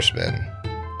 5 horsemen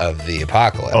of the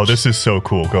apocalypse. Oh, this is so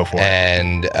cool. Go for it.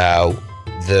 And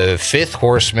the 5th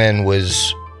horseman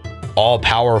was all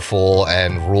powerful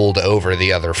and ruled over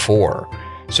the other 4.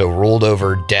 So ruled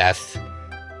over Death,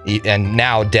 and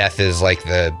now Death is like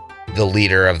the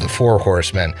leader of the 4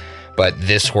 horsemen, but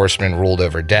this horseman ruled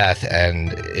over Death,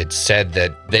 and it's said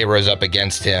that they rose up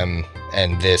against him,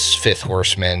 and this 5th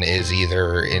horseman is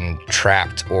either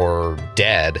entrapped or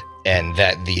dead, and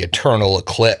that the eternal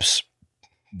eclipse,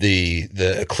 the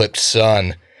eclipsed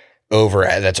sun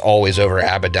that's always over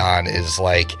Abaddon is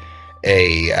like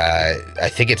I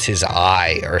think it's his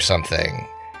eye or something.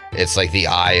 It's like the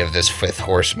eye of this 5th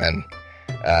horseman,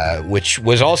 which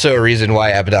was also a reason why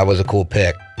Abaddon was a cool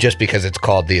pick, just because it's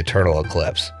called the Eternal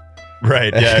Eclipse.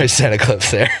 Right, yeah. I sent a clip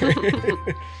there.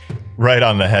 Right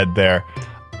on the head there.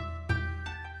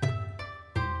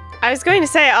 I was going to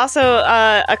say also,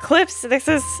 Eclipse, this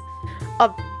is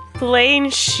a plane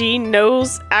she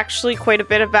knows actually quite a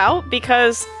bit about,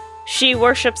 because she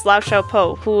worships Lao Shao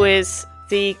Po, who is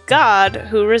the god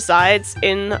who resides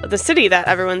in the city that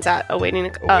everyone's at, awaiting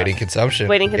consumption.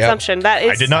 Waiting consumption. Yep. That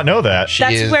is. I did not know that.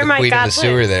 That's where my queen god of the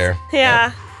sewer lives. There.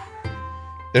 Yeah. Yep.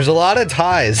 There's a lot of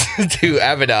ties to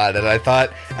Abaddon, and I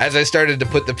thought, as I started to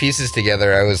put the pieces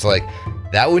together, I was like,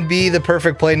 that would be the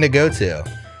perfect plane to go to.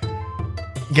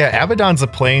 Yeah, Abaddon's a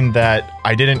plane that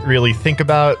I didn't really think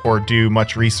about or do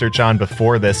much research on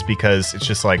before this, because it's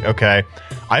just like, okay,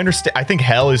 I understand. I think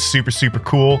hell is super, super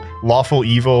cool. Lawful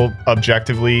evil,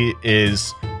 objectively,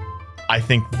 is, I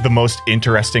think, the most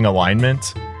interesting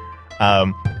alignment.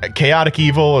 Chaotic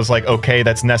evil is like, okay,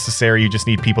 that's necessary. You just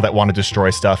need people that want to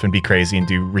destroy stuff and be crazy and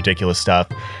do ridiculous stuff.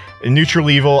 In neutral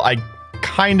evil, I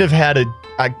kind of had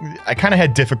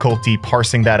difficulty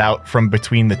parsing that out from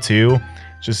between the two.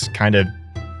 Just kind of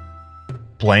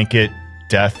blanket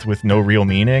death with no real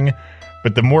meaning.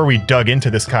 But the more we dug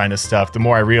into this kind of stuff, the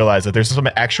more I realized that there's some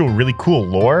actual really cool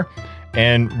lore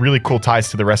and really cool ties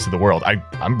to the rest of the world.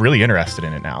 I'm really interested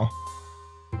in it now.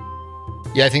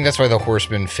 Yeah, I think that's why the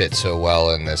Horsemen fit so well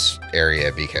in this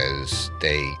area, because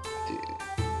they,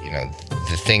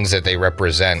 the things that they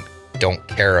represent don't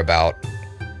care about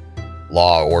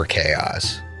law or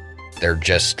chaos. They're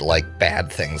just like bad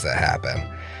things that happen.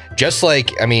 Just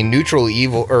like, neutral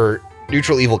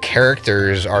evil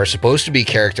characters are supposed to be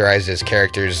characterized as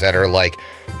characters that are like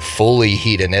fully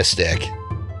hedonistic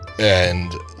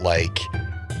and like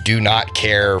do not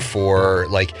care for,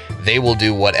 like, they will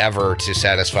do whatever to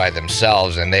satisfy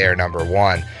themselves, and they are number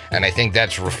one. And I think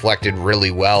that's reflected really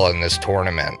well in this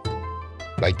tournament.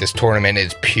 Like, this tournament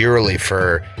is purely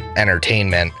for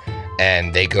entertainment,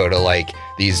 and they go to, like,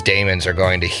 these daemons are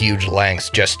going to huge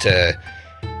lengths just to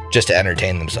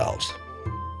entertain themselves.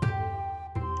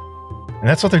 And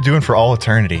that's what they're doing for all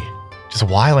eternity. Just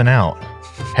whiling out.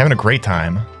 Having a great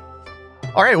time.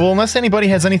 All right, well, unless anybody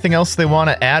has anything else they want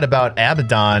to add about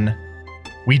Abaddon,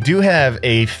 we do have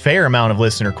a fair amount of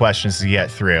listener questions to get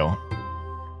through.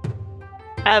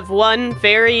 I have one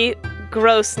very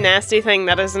gross, nasty thing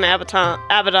that is an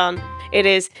Abaddon. It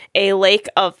is a lake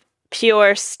of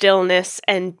pure stillness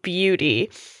and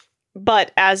beauty.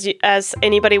 But as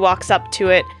anybody walks up to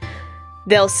it,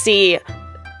 they'll see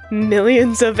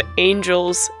millions of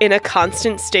angels in a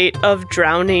constant state of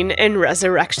drowning and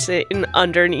resurrection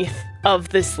underneath of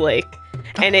this lake.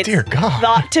 And it's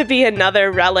thought to be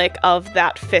another relic of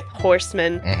that fifth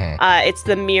horseman. Mm-hmm. It's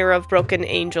the Mirror of Broken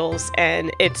Angels,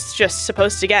 and it's just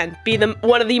supposed to, again, be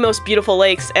one of the most beautiful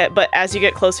lakes. But as you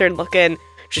get closer and look in,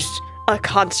 just a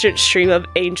constant stream of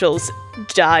angels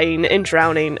dying and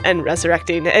drowning and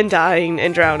resurrecting and dying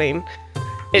and drowning.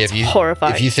 It's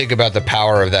horrifying. If you think about the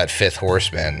power of that fifth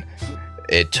horseman,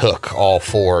 it took all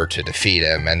four to defeat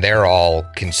him, and they're all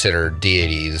considered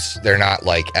deities. They're not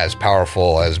like as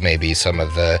powerful as maybe some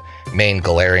of the main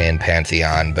Galarian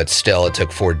pantheon, but still it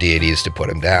took four deities to put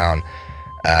him down.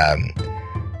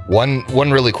 One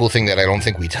really cool thing that I don't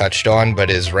think we touched on, but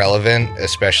is relevant,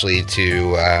 especially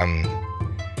to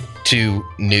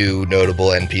new notable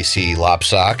NPC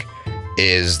Lopsak,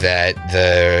 is that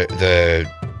the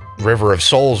River of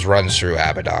Souls runs through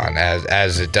Abaddon,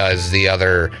 as it does the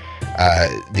other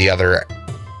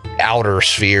outer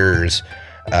spheres,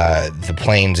 the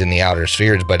planes in the outer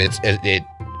spheres, but it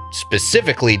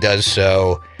specifically does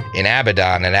so in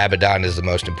Abaddon, and Abaddon is the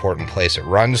most important place it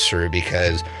runs through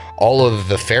because all of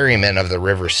the ferrymen of the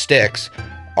River Styx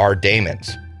are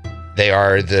daemons. They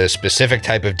are the specific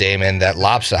type of daemon that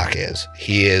Lopsak is.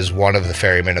 He is one of the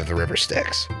ferrymen of the River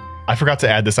Styx. I forgot to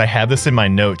add this. I have this in my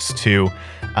notes too.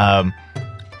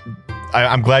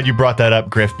 I'm glad you brought that up,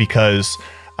 Griff, because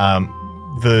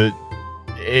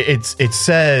it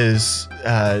says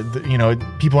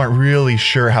people aren't really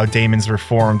sure how daemons were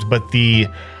formed, but the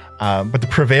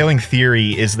prevailing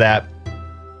theory is that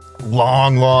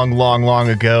long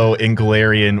ago in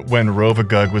Galarian, when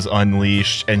Rovagug was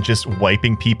unleashed and just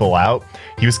wiping people out,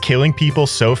 he was killing people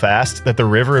so fast that the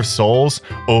River of Souls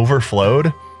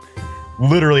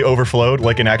literally overflowed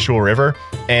like an actual river,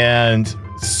 and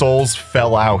souls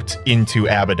fell out into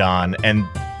Abaddon. And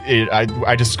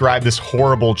I described this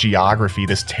horrible geography,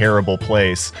 this terrible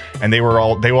place, and they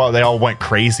all went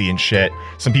crazy and shit.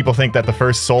 Some people think that the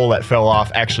first soul that fell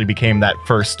off actually became that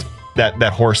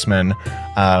horseman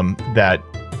that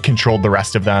controlled the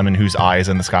rest of them and whose eye is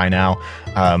in the sky now.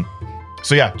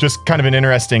 So yeah, just kind of an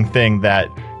interesting thing that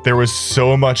there was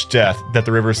so much death that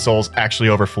the River of Souls actually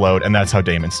overflowed, and that's how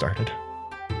Daemon started.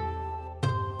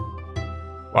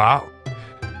 Wow.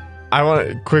 I want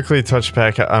to quickly touch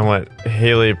back on what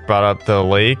Haley brought up, the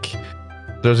lake.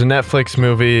 There's a Netflix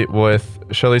movie with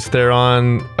Charlize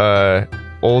Theron,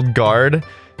 Old Guard.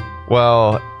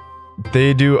 Well,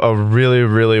 they do a really,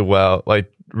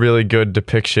 really good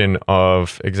depiction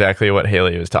of exactly what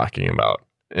Haley was talking about.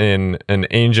 In an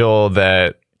angel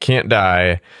that can't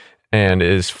die and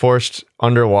is forced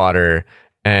underwater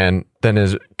and then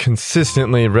is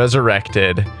consistently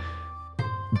resurrected,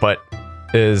 but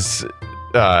is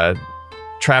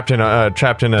trapped in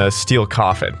a steel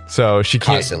coffin, so she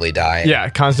can't constantly dying. Yeah,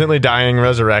 constantly dying,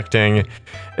 resurrecting.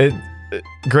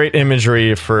 Great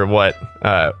imagery for what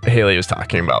Haley was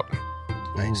talking about.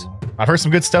 Nice. I've heard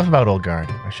some good stuff about Ulgard.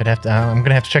 I'm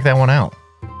gonna have to check that one out.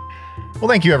 Well,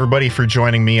 thank you everybody for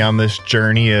joining me on this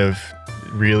journey of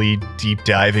really deep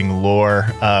diving lore.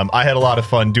 I had a lot of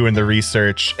fun doing the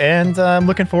research, and I'm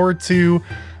looking forward to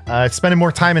spending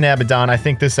more time in Abaddon. I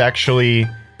think this actually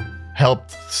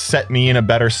helped set me in a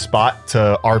better spot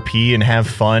to RP and have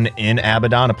fun in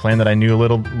Abaddon, a plan that I knew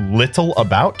little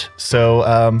about.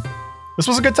 So this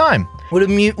was a good time. What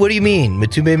do you mean?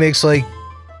 Matube makes like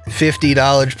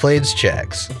 $50 Blades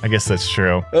checks. I guess that's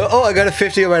true. Oh, I got a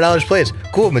 50 of my knowledge Blades.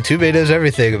 Cool, Matube knows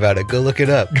everything about it. Go look it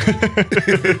up.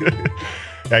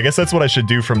 I guess that's what I should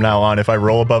do from now on. If I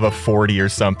roll above a 40 or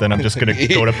something, I'm just going to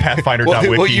go to pathfinder.wiki.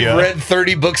 Well, you've read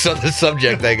 30 books on the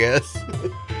subject, I guess.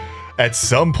 At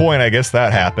some point, I guess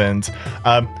that happened.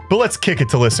 But let's kick it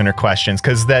to listener questions,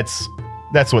 because that's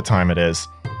what time it is.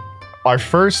 Our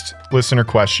first listener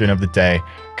question of the day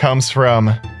comes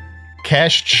from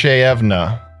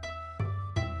Kashchevna.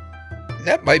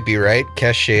 That might be right,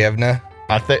 Kashchevna.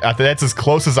 I think that's as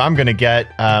close as I'm going to get.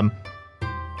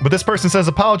 But this person says,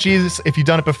 apologies if you've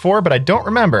done it before, but I don't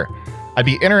remember. I'd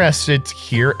be interested to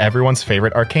hear everyone's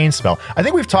favorite arcane spell. I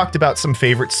think we've talked about some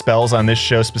favorite spells on this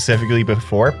show specifically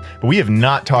before, but we have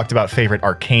not talked about favorite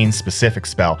arcane specific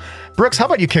spell. Brooks, how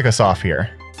about you kick us off here?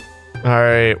 All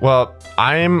right. Well,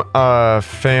 I'm a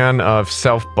fan of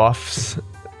self buffs,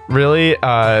 really.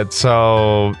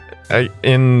 So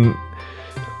in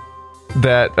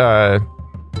that,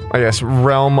 I guess,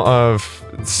 realm of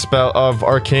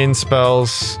arcane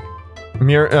spells,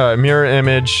 mirror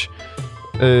image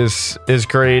is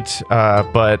great,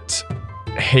 but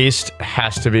haste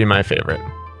has to be my favorite.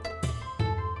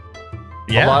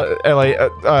 Yeah,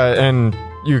 and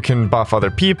you can buff other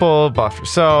people, buff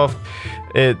yourself.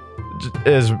 It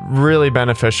is really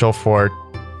beneficial for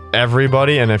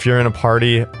everybody, and if you're in a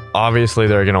party, obviously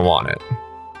they're gonna want it.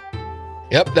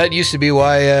 Yep, that used to be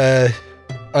why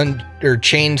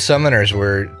chained summoners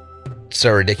were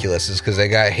so ridiculous, is because they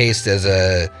got haste as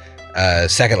a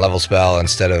second level spell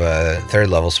instead of a third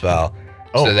level spell.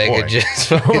 So they could just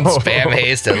fucking spam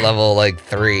haste at level like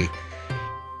 3.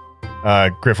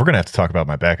 Griff, we're gonna have to talk about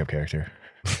my backup character.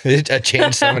 A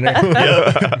chained summoner.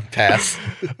 Pass.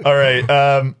 All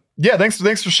right. Yeah, thanks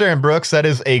for sharing, Brooks. That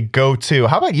is a go-to.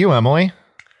 How about you, Emily?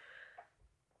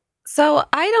 So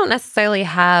I don't necessarily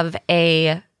have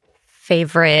a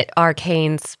favorite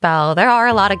arcane spell. There are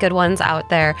a lot of good ones out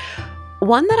there.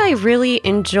 One that I really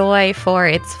enjoy for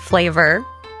its flavor,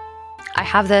 I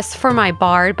have this for my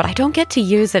bard, but I don't get to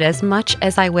use it as much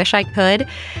as I wish I could.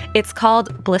 It's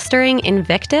called Blistering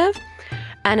Invective.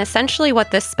 And essentially what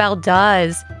this spell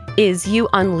does is you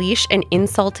unleash an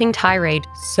insulting tirade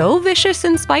so vicious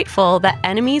and spiteful that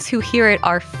enemies who hear it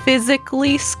are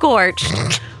physically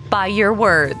scorched by your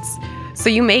words. So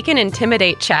you make an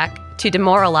intimidate check to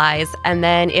demoralize, and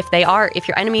then if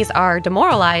your enemies are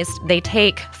demoralized, they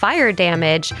take fire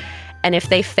damage, and if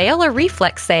they fail a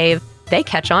reflex save, they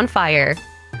catch on fire.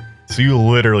 So you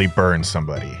literally burn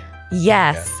somebody.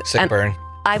 Yes. Yeah, sick burn.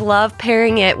 I love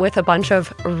pairing it with a bunch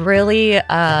of really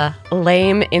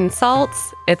lame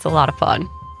insults. It's a lot of fun.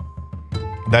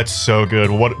 That's so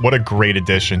good. What a great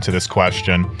addition to this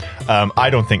question. I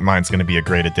don't think mine's going to be a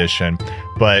great addition,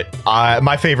 but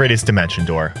my favorite is Dimension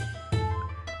Door.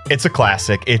 It's a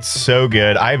classic. It's so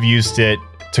good. I've used it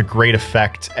to great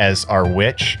effect as our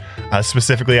witch.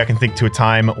 Specifically, I can think to a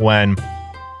time when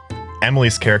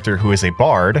Emily's character, who is a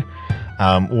bard,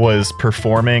 was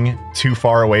performing too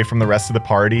far away from the rest of the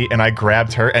party, and I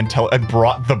grabbed her and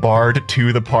brought the bard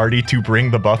to the party to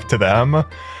bring the buff to them.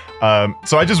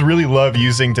 So I just really love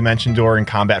using Dimension Door in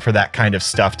combat for that kind of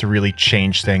stuff to really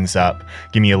change things up,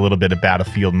 give me a little bit of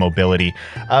battlefield mobility.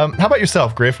 How about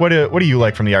yourself, Griff? What do you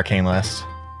like from the arcane list?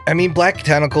 I mean, Black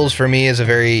Tentacles for me is a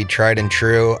very tried and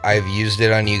true. I've used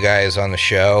it on you guys on the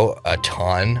show a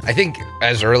ton. I think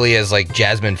as early as like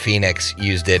Jasmine Phoenix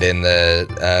used it in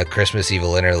the Christmas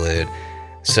Evil Interlude.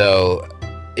 So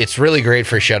it's really great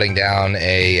for shutting down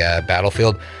a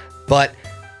battlefield. But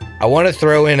I want to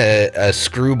throw in a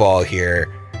screwball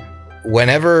here.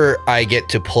 Whenever I get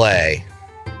to play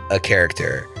a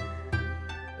character,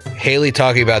 Haley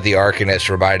talking about the Arcanist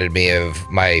reminded me of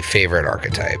my favorite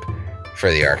archetype for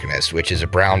the Arcanist, which is a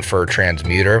brown fur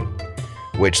transmuter,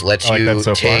 which lets you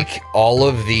take all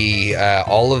of the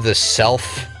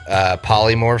self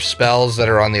polymorph spells that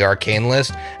are on the arcane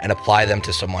list and apply them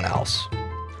to someone else.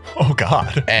 Oh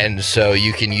God. And so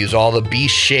you can use all the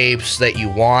beast shapes that you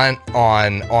want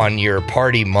on your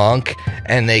party monk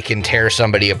and they can tear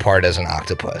somebody apart as an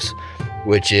octopus,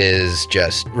 which is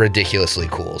just ridiculously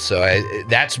cool. So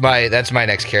that's my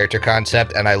next character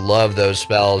concept, and I love those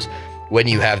spells when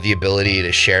you have the ability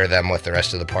to share them with the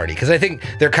rest of the party, because I think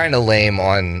they're kind of lame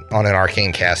on an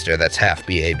arcane caster that's half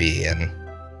BAB and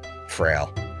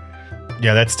frail.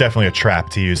 Yeah, that's definitely a trap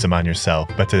to use them on yourself,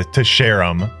 but to share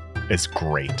them is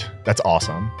great. That's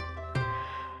awesome.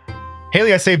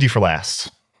 Haley, I saved you for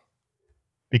last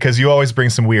because you always bring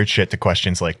some weird shit to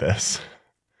questions like this.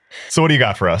 So what do you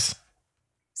got for us?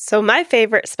 So my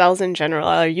favorite spells in general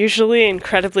are usually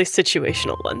incredibly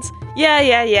situational ones. Yeah,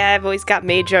 I've always got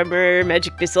Mage Armor,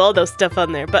 Magic Missile, all those stuff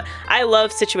on there, but I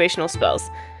love situational spells.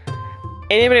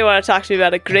 Anybody want to talk to me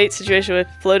about a great situation with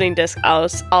Floating Disc, I'll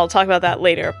talk about that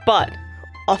later. But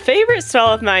a favorite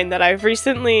spell of mine that I've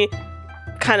recently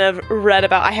kind of read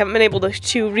about, I haven't been able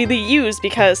to really use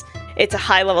because it's a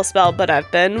high-level spell, but I've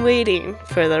been waiting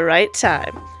for the right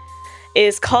time,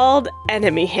 is called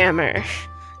Enemy Hammer.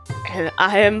 And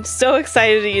I am so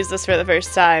excited to use this for the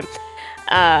first time.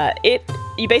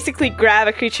 You basically grab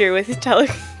a creature with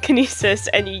telekinesis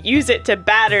and you use it to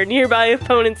batter nearby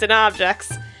opponents and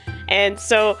objects. And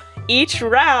so each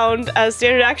round, as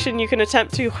standard action, you can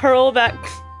attempt to hurl that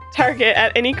target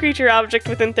at any creature object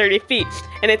within 30 feet.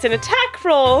 And it's an attack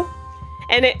roll,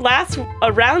 and it lasts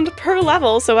a round per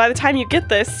level. So by the time you get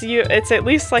this, it's at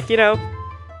least 10,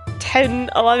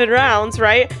 11 rounds,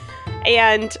 right?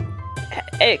 And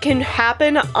it can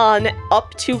happen on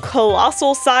up to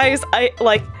colossal size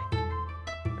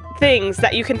things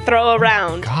that you can throw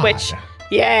around, which,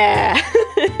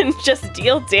 just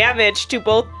deal damage to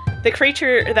both the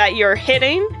creature that you're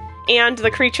hitting and the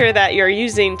creature that you're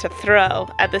using to throw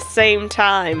at the same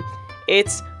time.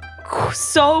 It's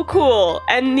so cool,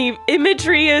 and the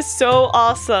imagery is so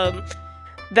awesome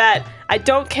that I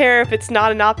don't care if it's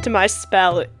not an optimized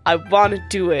spell. I want to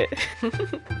do it.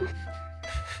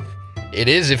 It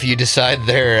is if you decide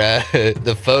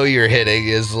the foe you're hitting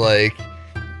is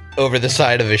over the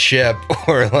side of a ship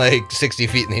or 60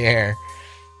 feet in the air.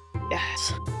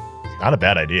 Yes. Not a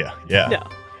bad idea. Yeah. No.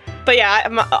 But yeah,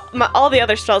 all the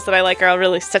other spells that I like are all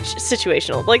really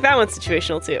situational. That one's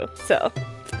situational too. So.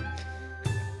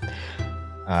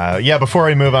 Before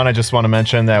we move on, I just want to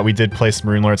mention that we did play some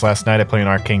Rune Lords last night. I played an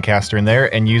Arcane Caster in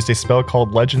there and used a spell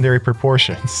called Legendary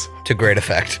Proportions. To great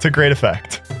effect.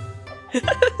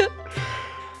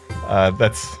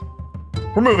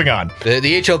 We're moving on.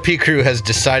 The HLP crew has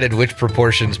decided which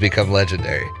proportions become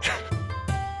legendary.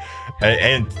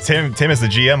 And Tim as the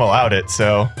GM allowed it,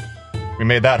 so we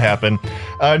made that happen.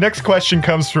 Next question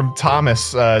comes from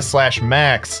Thomas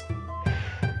 /Max.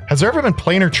 Has there ever been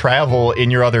planar travel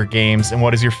in your other games, and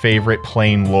what is your favorite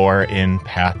plane lore in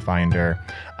Pathfinder?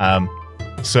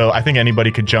 So I think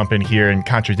anybody could jump in here and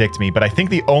contradict me, but I think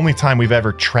the only time we've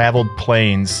ever traveled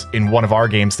planes in one of our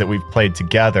games that we've played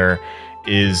together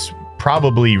is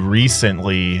probably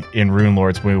recently in Rune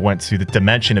Lords when we went to the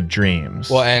Dimension of Dreams.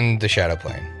 Well, and the Shadow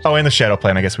Plane. Oh, and the Shadow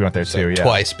Plane. I guess we went there too, yeah.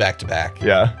 Twice back to back.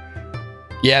 Yeah.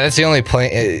 Yeah, that's the only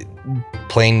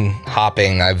plane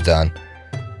hopping I've done.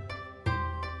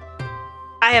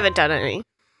 I haven't done any.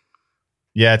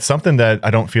 Yeah, it's something that I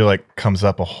don't feel like comes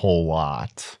up a whole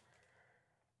lot.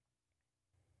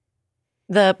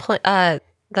 The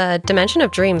Dimension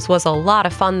of Dreams was a lot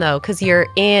of fun though, because you're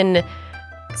in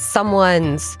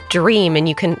someone's dream and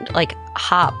you can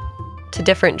hop to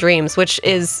different dreams, which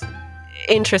is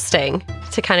interesting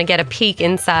to kind of get a peek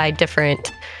inside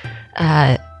different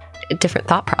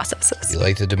thought processes. If you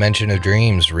like the Dimension of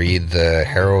Dreams, read the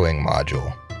Harrowing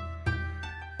module.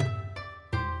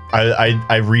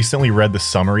 I recently read the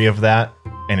summary of that,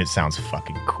 and it sounds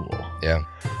fucking cool. Yeah.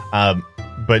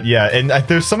 But yeah, and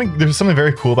there's something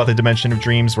very cool about the Dimension of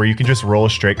Dreams where you can just roll a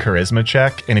straight charisma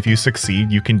check, and if you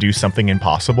succeed, you can do something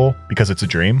impossible because it's a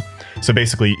dream. So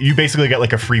you basically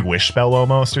get a free wish spell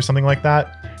almost, or something like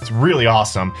that. It's really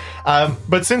awesome.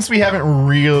 But since we haven't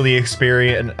really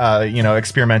experimented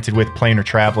with planar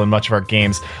travel in much of our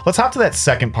games, let's hop to that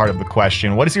second part of the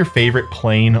question. What is your favorite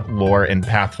plane lore in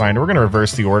Pathfinder? We're going to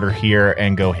reverse the order here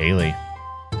and go Haley.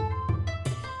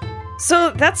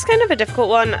 So that's kind of a difficult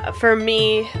one for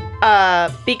me,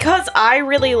 because I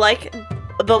really like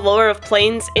the lore of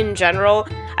planes in general.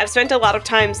 I've spent a lot of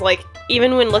times,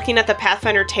 even when looking at the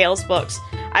Pathfinder Tales books,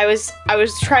 I was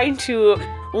trying to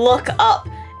look up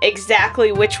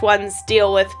exactly which ones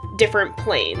deal with different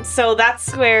planes. So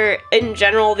that's where, in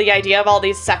general, the idea of all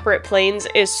these separate planes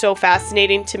is so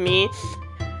fascinating to me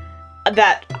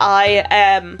that I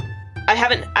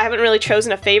haven't really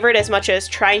chosen a favorite as much as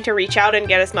trying to reach out and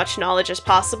get as much knowledge as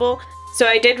possible. So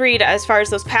I did read, as far as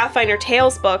those Pathfinder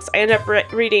Tales books, I ended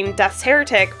up reading Death's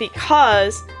Heretic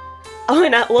because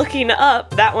and looking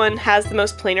up, that one has the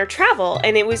most planar travel,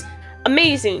 and it was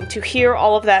amazing to hear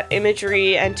all of that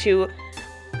imagery and to,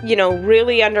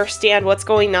 really understand what's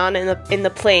going on in the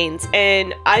planes.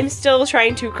 And I'm still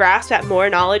trying to grasp at more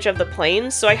knowledge of the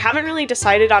planes, so I haven't really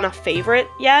decided on a favorite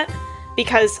yet,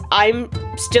 because I'm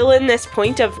still in this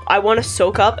point of I want to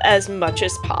soak up as much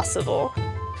as possible.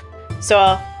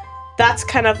 So that's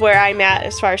kind of where I'm at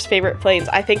as far as favorite planes.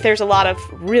 I think there's a lot of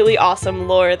really awesome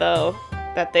lore, though,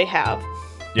 that they have.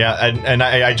 Yeah, and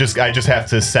I just have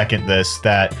to second this,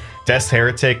 that Death's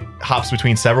Heretic hops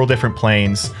between several different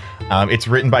planes. It's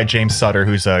written by James Sutter,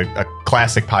 who's a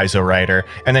classic Paizo writer,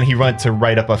 and then he wrote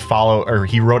a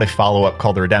follow-up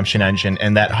called The Redemption Engine,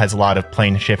 and that has a lot of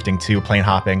plane shifting too, plane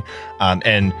hopping,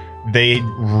 and they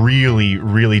really,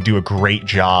 really do a great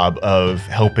job of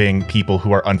helping people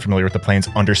who are unfamiliar with the planes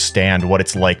understand what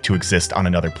it's like to exist on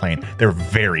another plane. They're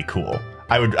very cool.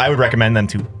 I would recommend them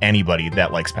to anybody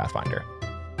that likes Pathfinder.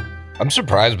 I'm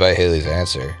surprised by Haley's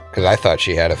answer, because I thought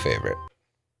she had a favorite.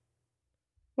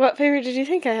 What favorite did you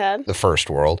think I had? The First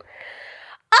World.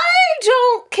 I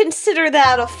don't consider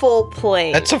that a full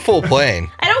plane. That's a full plane.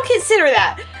 I don't consider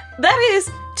that. That is,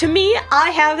 to me,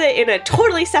 I have it in a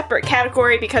totally separate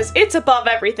category because it's above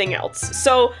everything else.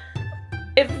 So,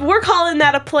 if we're calling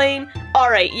that a plane, all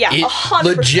right, yeah, 100%.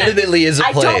 It legitimately is a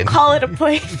plane. I don't call it a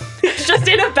plane. It's just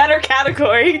in a better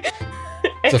category.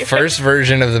 It's the first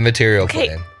version of the material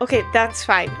plane. Okay, that's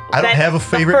fine. I don't have a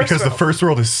favorite because the First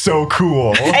World is so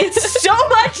cool. It's so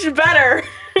much better.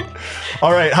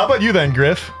 All right, how about you then,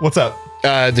 Griff? What's up?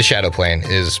 The Shadow Plane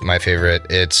is my favorite.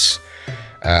 It's,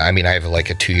 I have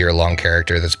like a 2-year-long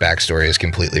character that's backstory is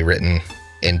completely written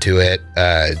into it,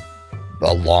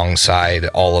 alongside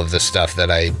all of the stuff that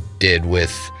I did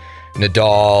with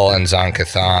Nadal and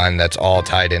Zon-Kathan. That's all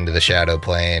tied into the Shadow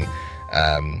Plane.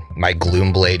 My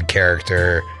Gloomblade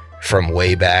character from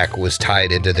way back was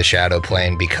tied into the Shadow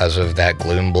Plane because of that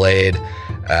Gloomblade.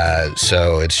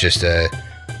 So it's just a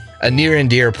near and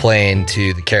dear plane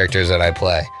to the characters that I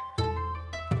play.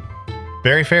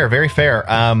 Very fair, very fair.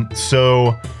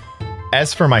 So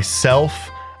as for myself,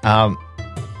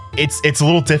 it's a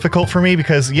little difficult for me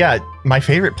because, my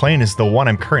favorite plane is the one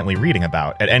I'm currently reading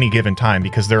about at any given time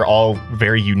because they're all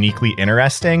very uniquely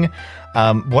interesting.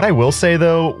 What I will say,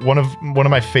 though, one of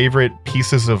my favorite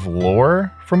pieces of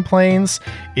lore from planes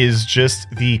is just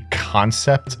the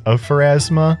concept of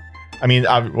Pharasma.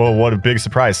 What a big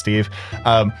surprise, Steve.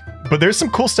 But there's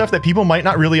some cool stuff that people might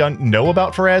not really know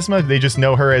about Pharasma. They just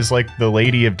know her as like the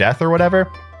Lady of Death or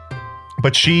whatever.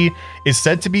 But she is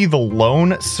said to be the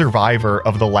lone survivor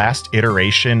of the last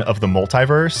iteration of the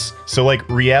multiverse. So like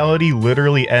reality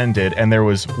literally ended and there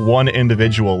was one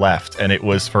individual left, and it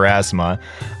was Pharasma.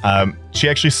 She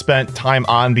actually spent time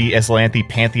on the Aslanthi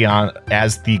pantheon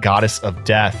as the goddess of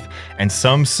death. And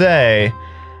some say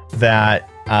that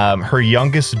her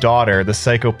youngest daughter, the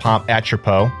Psychopomp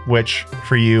Atropos, which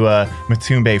for you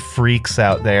Matumbe freaks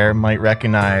out there might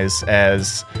recognize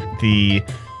as the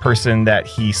person that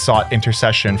he sought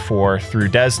intercession for through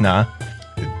Desna.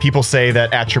 People say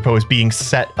that Atropos is being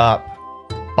set up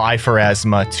by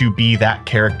Pharasma to be that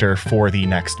character for the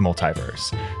next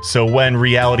multiverse. So when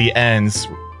reality ends,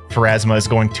 Pharasma is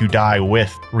going to die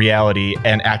with reality,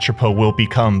 and Atropos will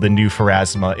become the new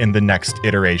Pharasma in the next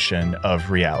iteration of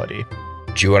reality.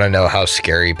 Do you want to know how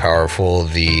scary powerful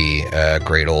the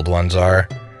Great Old Ones are?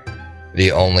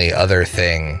 The only other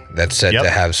thing that's said to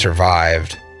have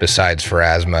survived besides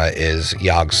Pharasma is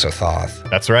Yog-Sothoth.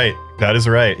 That's right. That is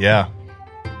right, yeah.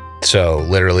 So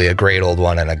literally a Great Old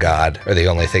One and a god are the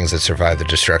only things that survive the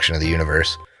destruction of the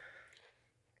universe.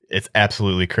 It's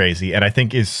absolutely crazy, and I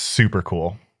think is super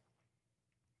cool.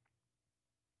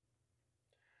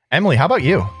 Emily, how about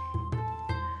you?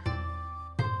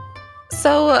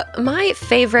 So my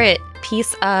favorite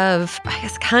piece of,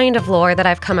 kind of lore that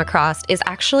I've come across is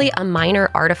actually a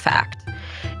minor artifact.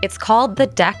 It's called the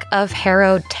Deck of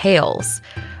Harrowed Tales.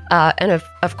 And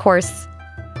of course,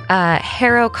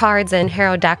 Harrow cards and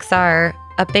Harrow decks are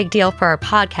a big deal for our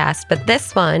podcast, but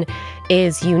this one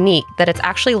is unique, that it's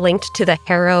actually linked to the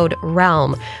Harrowed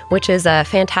Realm, which is a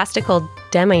fantastical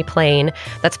demiplane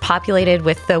that's populated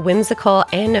with the whimsical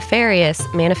and nefarious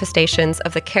manifestations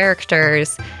of the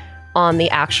characters on the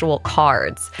actual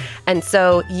cards. And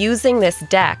so using this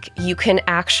deck, you can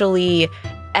actually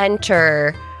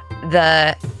enter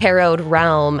the Harrowed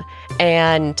Realm,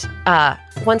 and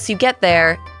once you get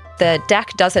there, the deck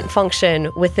doesn't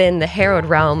function within the Harrowed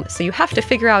Realm, so you have to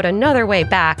figure out another way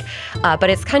back. But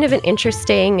it's kind of an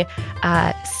interesting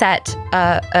set,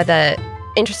 the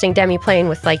interesting demiplane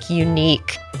with like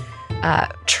unique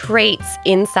traits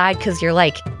inside, because you're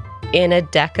like in a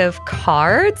deck of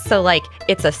cards. So like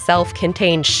it's a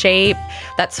self-contained shape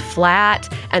that's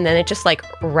flat, and then it just like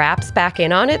wraps back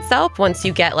in on itself once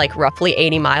you get like roughly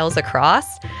 80 miles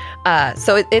across.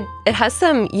 So it has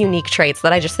some unique traits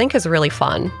that I just think is really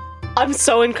fun. I'm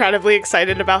so incredibly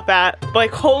excited about that.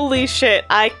 Like, holy shit,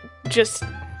 I just...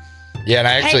 Yeah, and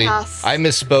I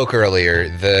misspoke earlier.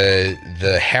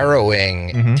 The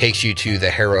harrowing takes you to the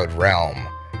harrowed realm.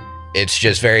 It's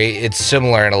just it's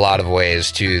similar in a lot of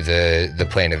ways to the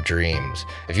Plane of Dreams.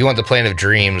 If you want the Plane of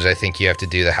Dreams, I think you have to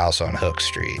do the house on Hook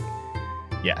Street.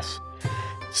 Yes.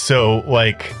 So,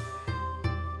 like...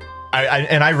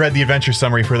 I read the adventure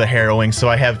summary for the harrowing, so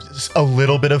I have a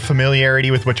little bit of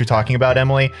familiarity with what you're talking about,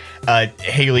 Emily.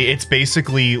 Haley, it's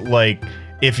basically like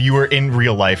if you were in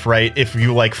real life, right? If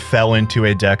you like fell into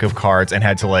a deck of cards and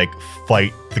had to like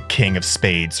fight the King of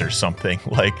Spades or something.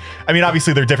 Like, I mean,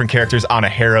 obviously there are different characters on a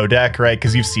Harrow deck, right?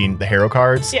 Because you've seen the Harrow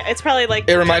cards. Yeah, it's probably like...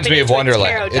 It reminds me of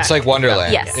Wonderland. It's like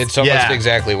Wonderland. Yes. It's almost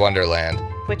exactly Wonderland.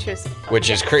 Which is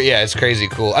it's crazy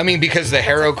cool. I mean, because the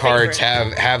Harrow cards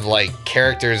have like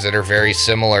characters that are very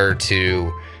similar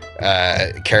to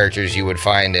characters you would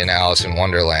find in Alice in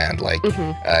Wonderland. Like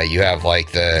you have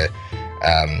like the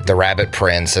Rabbit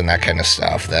Prince and that kind of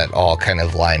stuff that all kind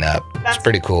of line up. It's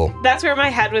pretty cool. That's where my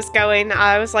head was going.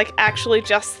 I was like actually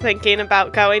just thinking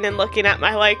about going and looking at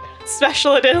my like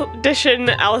special edition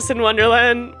Alice in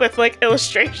Wonderland with like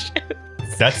illustrations.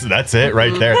 That's it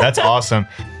right there. That's awesome.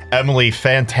 Emily,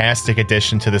 fantastic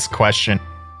addition to this question.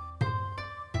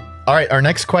 All right, our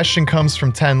next question comes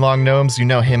from 10 Long Gnomes. You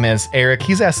know him as Eric.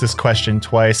 He's asked this question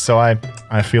twice, so I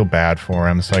feel bad for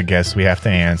him, so I guess we have to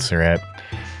answer it.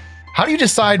 How do you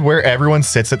decide where everyone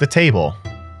sits at the table?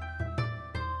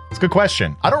 It's a good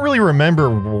question. I don't really remember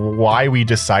why we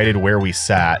decided where we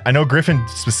sat. I know Griffin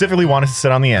specifically wanted to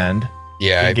sit on the end.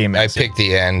 Yeah, I picked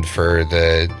the end for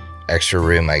the extra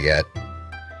room I get.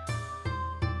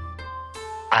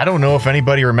 I don't know if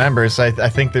anybody remembers. I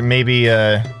think that maybe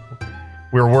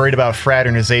we were worried about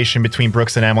fraternization between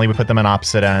Brooks and Emily. We put them on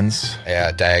opposite ends.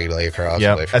 Yeah, diagonally across.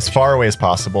 Yeah, as far away as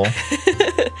possible.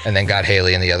 And then got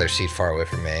Haley in the other seat far away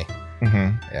from me.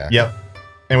 Mm-hmm. Yeah. Yep.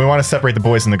 And we want to separate the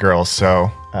boys and the girls,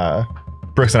 so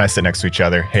Brooks and I sit next to each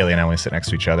other. Haley and Emily sit next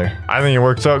to each other. I think it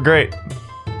works out great.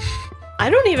 I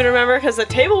don't even remember because the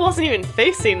table wasn't even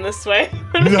facing this way.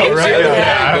 No, right?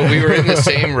 Yeah. But we were in the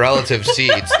same relative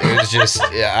seats. It was just,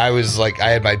 I was like, I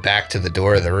had my back to the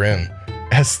door of the room.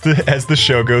 As the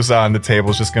show goes on, the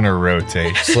table's just gonna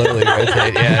rotate. Slowly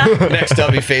rotate, yeah. Next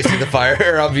I'll be facing the fire,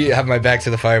 or have my back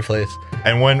to the fireplace.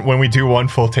 And when we do one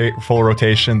full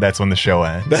rotation, that's when the show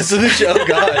ends. That's when the show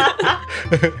gone.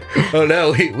 Oh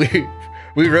no,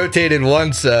 we rotated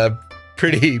once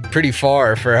pretty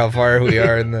far for how far we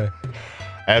are in the...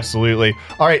 Absolutely.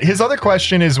 All right, his other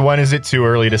question is, when is it too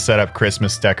early to set up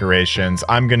Christmas decorations?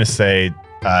 I'm going to say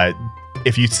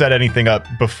if you set anything up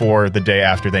before the day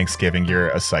after Thanksgiving, you're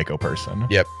a psycho person.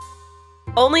 Yep.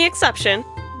 Only exception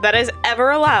that is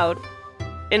ever allowed,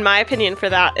 in my opinion, for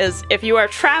that is if you are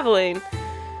traveling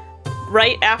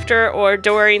right after or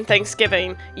during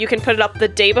Thanksgiving, you can put it up the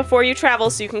day before you travel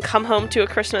so you can come home to a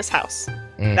Christmas house.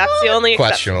 That's the only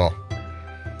exception. Questionable.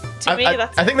 To me,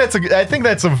 I think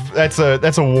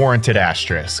that's a warranted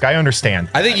asterisk. I understand.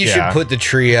 I think you should put the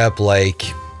tree up like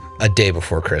a day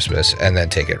before Christmas and then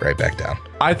take it right back down.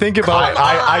 I think about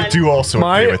I do also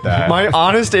agree with that. My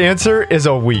honest answer is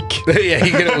a week. Yeah,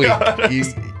 you get a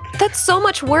week. That's so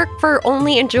much work for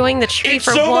only enjoying the tree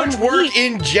for 1 week. It's so much work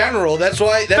in general. That's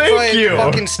why it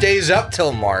fucking stays up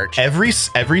till March. Every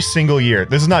single year,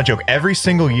 this is not a joke, every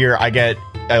single year I get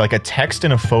like a text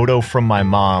and a photo from my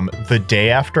mom the day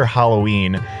after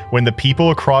Halloween when the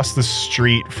people across the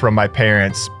street from my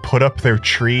parents put up their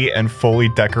tree and fully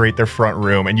decorate their front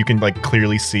room, and you can like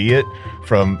clearly see it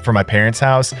from my parents'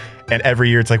 house. And every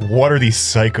year it's like, what are these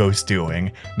psychos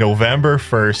doing? November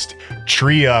 1st,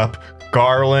 tree up,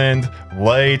 garland,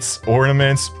 lights,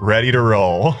 ornaments, ready to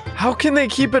roll. How can they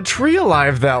keep a tree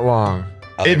alive that long?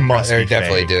 It must be They're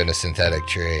definitely fake. doing a synthetic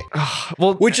tree.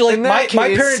 Well, which like my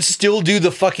parents still do the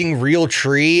fucking real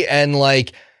tree, and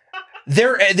like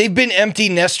they've been empty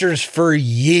nesters for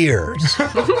years.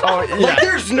 Oh, yeah. Like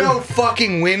there's no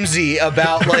fucking whimsy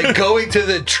about like going to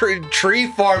the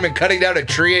tree farm and cutting down a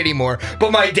tree anymore.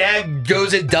 But my dad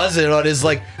goes and does it on his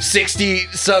like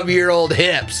 60-some-year-old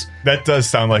hips. That does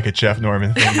sound like a Jeff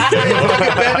Norman thing to do.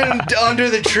 Bend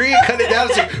under the tree and cut it down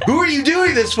and say, who are you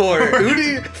doing this for? Who do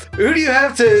you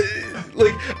have to,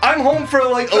 like, I'm home for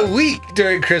like a week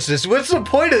during Christmas. What's the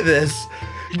point of this?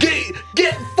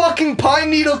 Get fucking pine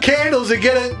needle candles and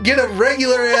get a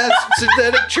regular ass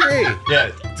synthetic tree. Yeah,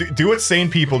 Do what sane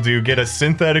people do. Get a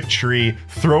synthetic tree,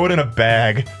 throw it in a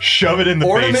bag, shove it in the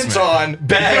ornaments basement. on,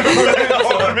 bag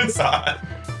Ornaments on.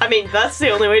 I mean, that's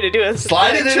the only way to do it.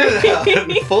 Slide it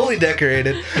into the fully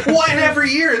decorated. Well, and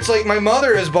every year, it's like my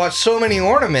mother has bought so many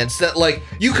ornaments that, like,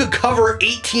 you could cover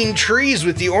 18 trees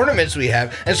with the ornaments we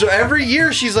have. And so every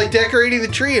year, she's, like, decorating the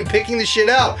tree and picking the shit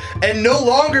out. And no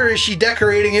longer is she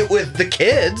decorating it with the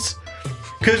kids,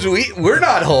 because we're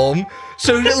not home.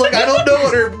 So, like, I don't know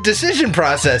what her decision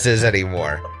process is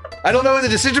anymore. I don't know what the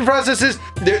decision process is.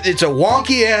 It's a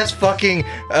wonky ass fucking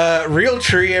real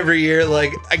tree every year.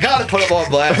 Like, I gotta put them on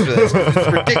blast for this. It's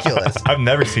ridiculous. I've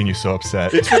never seen you so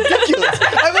upset. It's ridiculous.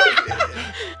 I'm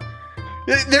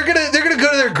like, they're gonna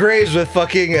go to their graves with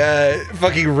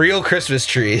fucking real Christmas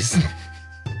trees.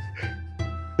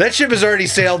 That ship has already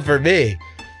sailed for me.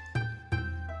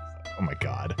 Oh my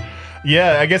god.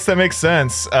 Yeah, I guess that makes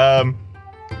sense.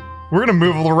 We're going to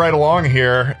move right along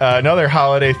here. Another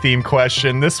holiday themed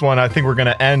question. This one I think we're going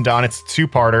to end on. It's a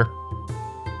two-parter.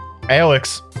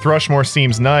 Alex, Thrushmore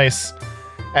Seems Nice,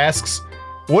 asks,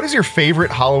 what is your favorite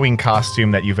Halloween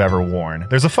costume that you've ever worn?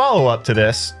 There's a follow-up to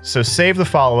this, so save the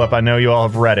follow-up. I know you all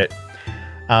have read it.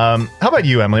 How about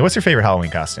you, Emily? What's your favorite Halloween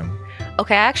costume?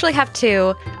 Okay, I actually have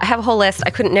two. I have a whole list. I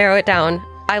couldn't narrow it down.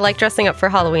 I like dressing up for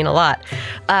Halloween a lot.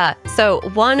 So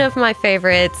one of my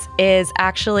favorites is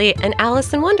actually an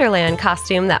Alice in Wonderland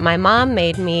costume that my mom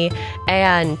made me.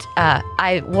 And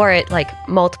I wore it like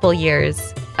multiple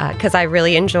years because I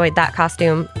really enjoyed that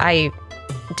costume. I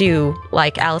do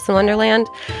like Alice in Wonderland.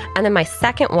 And then my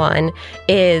second one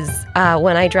is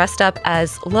when I dressed up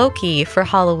as Loki for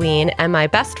Halloween. And my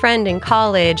best friend in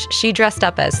college, she dressed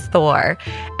up as Thor.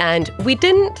 And we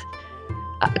didn't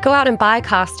go out and buy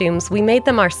costumes. We made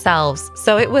them ourselves.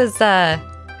 So it was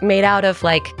made out of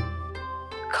like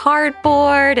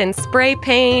cardboard and spray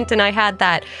paint. And I had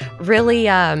that really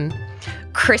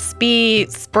crispy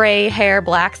spray hair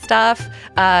black stuff.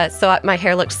 So my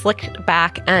hair looked slicked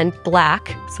back and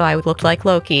black. So I looked like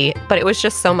Loki. But it was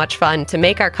just so much fun to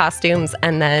make our costumes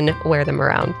and then wear them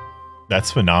around.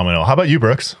 That's phenomenal. How about you,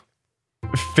 Brooks?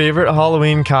 Favorite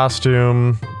Halloween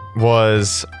costume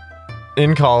was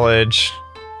in college.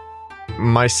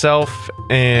 Myself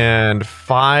and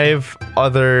 5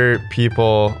 other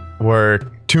people were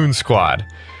Toon Squad.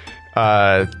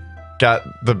 Got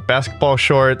the basketball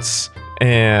shorts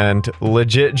and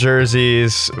legit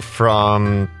jerseys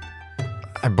from,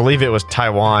 I believe it was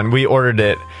Taiwan. We ordered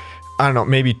it, I don't know,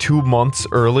 maybe 2 months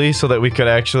early so that we could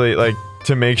actually, like,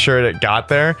 to make sure it got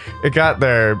there. It got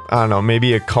there, I don't know,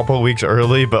 maybe a couple weeks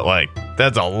early, but, like,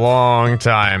 that's a long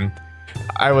time.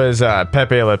 I was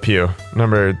Pepe Le Pew,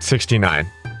 number 69.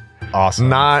 Awesome.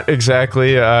 Not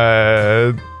exactly,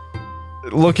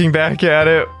 looking back at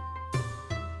it,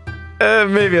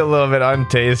 maybe a little bit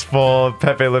untasteful.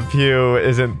 Pepe Le Pew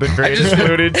isn't the greatest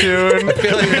Looney Tune. I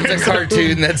feel like it's a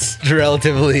cartoon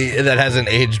that hasn't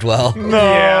aged well.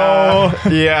 No.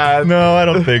 Yeah. No, I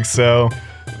don't think so.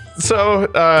 So,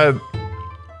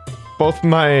 both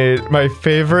my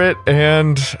favorite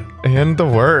and the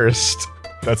worst.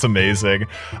 That's amazing.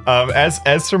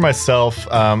 As for myself,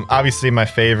 obviously my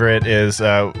favorite is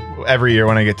every year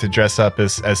when I get to dress up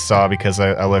as Saw because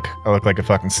I look like a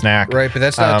fucking snack. Right, but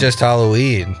that's not just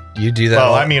Halloween. You do that.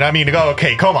 Well, I mean,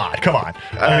 okay, come on.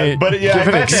 But yeah,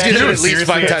 you do it at least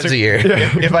 5 times a year.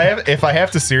 If I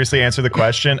have to seriously answer the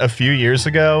question, a few years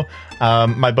ago,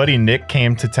 my buddy Nick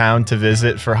came to town to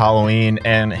visit for Halloween,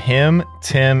 and him,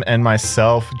 Tim, and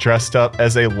myself dressed up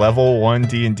as a level 1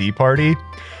 D&D party.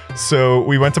 So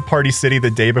we went to Party City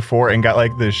the day before and got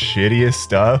like the shittiest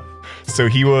stuff. So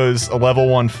he was a level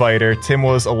 1 fighter, Tim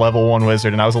was a level 1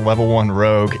 wizard, and I was a level 1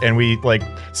 rogue. And we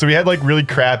had like really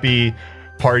crappy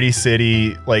Party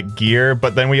City like gear,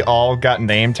 but then we all got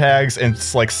name tags and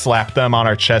like slapped them on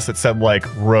our chest that said like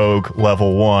rogue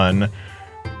level 1,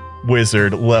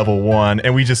 wizard level 1,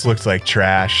 and we just looked like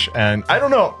trash. And I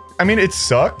don't know, I mean, it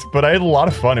sucked, but I had a lot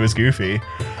of fun. It was goofy.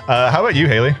 How about you,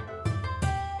 Haley?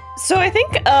 So I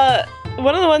think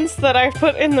one of the ones that I've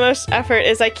put in the most effort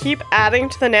is I keep adding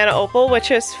to the Nana Opal,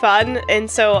 which is fun, and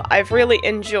so I've really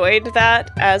enjoyed that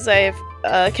as I've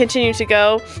continued to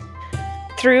go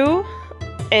through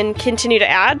and continue to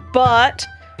add, but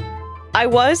I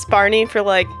was Barney for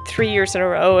like 3 years in a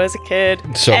row as a kid.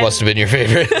 So it must have been your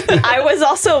favorite. I was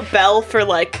also Belle for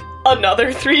like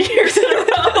another 3 years in a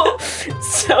row.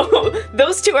 So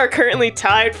those two are currently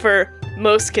tied for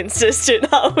most consistent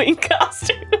Halloween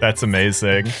costume. That's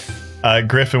amazing.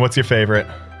 Griffin, what's your favorite?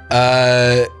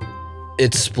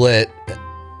 It's split.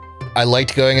 I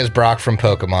liked going as Brock from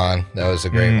Pokemon. That was a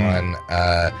great one.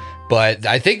 But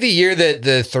I think the year that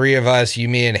the three of us, you,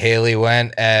 me, and Haley,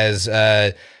 went as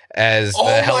as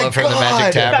the Hello from the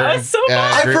Magic Tavern. That was so fun.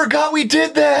 I forgot we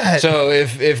did that. So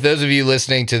if those of you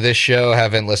listening to this show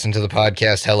haven't listened to the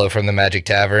podcast Hello from the Magic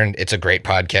Tavern, it's a great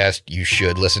podcast. You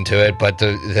should listen to it. But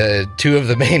the two of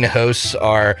the main hosts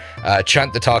are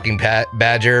Chunt the Talking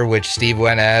Badger, which Steve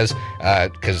went as,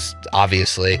 because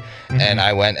obviously, and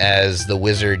I went as the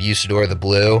wizard Usador the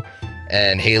Blue,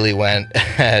 and Haley went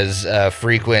as a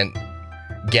frequent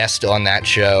guest on that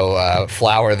show,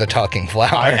 Flower the Talking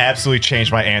Flower. I absolutely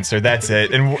changed my answer. That's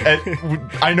it. And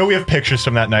I know we have pictures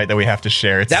from that night that we have to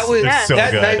share. That good.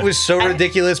 night was so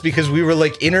ridiculous because we were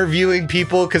like interviewing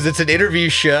people because it's an interview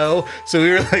show. So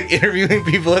we were like interviewing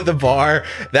people at the bar.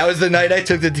 That was the night I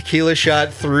took the tequila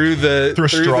shot through the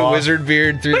wizard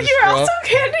beard. But you're also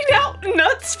handing out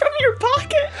nuts from your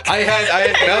pocket. I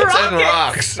had nuts and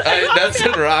rocks. I had nuts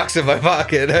and rocks in my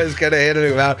pocket. I was kind of handing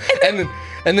them out.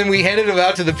 And then we handed them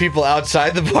out to the people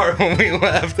outside the bar when we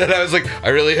left. And I was like, I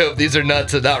really hope these are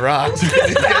nuts and not rocks. These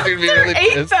guys are gonna be really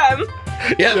pissed. Them.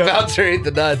 Yeah, the bouncer ate the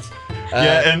nuts.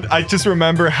 And I just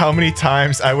remember how many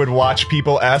times I would watch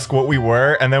people ask what we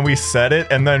were, and then we said it,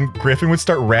 and then Griffin would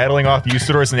start rattling off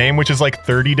Usador's name, which is like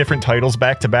 30 different titles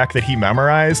back to back that he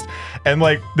memorized, and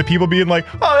like the people being like,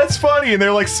 "Oh, that's funny," and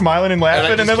they're like smiling and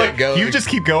laughing, and then like you just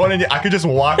keep going, and I could just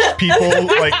watch people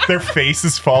like their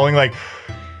faces falling, like,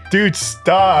 dude,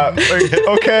 stop. Like,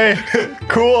 okay,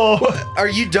 cool. What? Are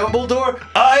you Dumbledore?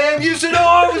 I am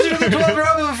Usador, wizard of the 12th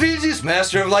realm of Ephesius,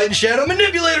 master of light and shadow,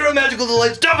 manipulator of magical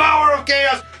delights, devourer of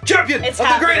chaos, champion of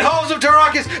the great halls of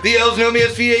Tarakis. The elves know me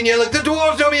as Fiann Yellick, the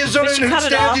dwarves know me as Zonin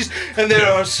Hoostanges, and there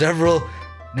are several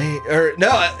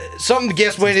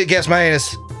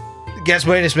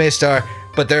Gasmanus Maystar,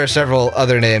 but there are several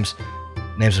other names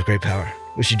of great power,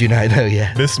 which you do not know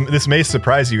yet. This may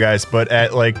surprise you guys, but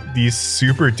at like these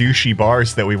super douchey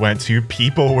bars that we went to,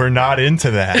 people were not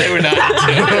into that. They were not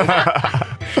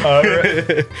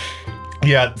into it.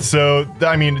 Yeah, so,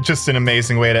 I mean, just an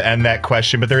amazing way to end that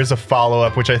question, but there is a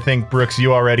follow-up, which I think, Brooks,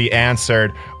 you already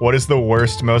answered. What is the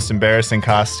worst, most embarrassing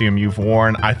costume you've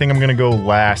worn? I think I'm going to go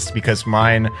last, because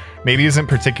mine maybe isn't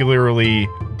particularly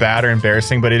bad or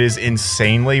embarrassing, but it is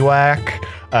insanely whack.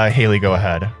 Haley, go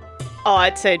ahead. Oh,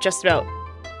 I'd say just about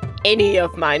any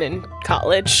of mine in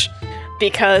college,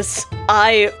 because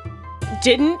I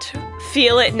didn't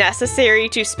feel it necessary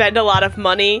to spend a lot of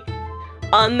money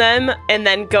on them and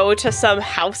then go to some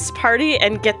house party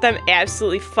and get them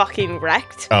absolutely fucking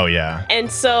wrecked. Oh, yeah.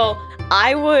 And so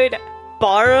I would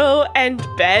borrow and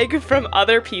beg from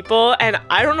other people, and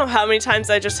I don't know how many times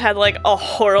I just had like a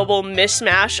horrible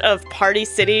mishmash of Party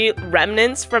City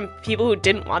remnants from people who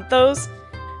didn't want those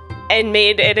and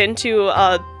made it into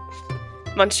a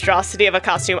monstrosity of a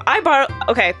costume. I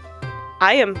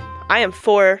am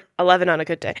 4'11" on a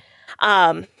good day.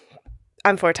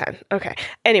 I'm 4'10". Okay.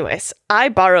 Anyways, I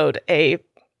borrowed a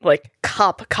like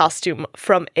cop costume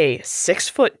from a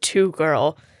 6'2"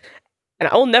 girl, and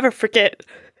I will never forget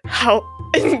how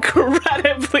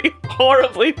incredibly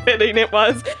horribly fitting it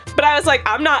was. But I was like,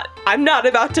 I'm not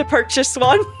about to purchase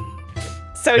one.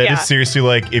 So that is seriously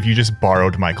like if you just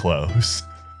borrowed my clothes.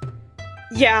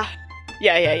 Yeah.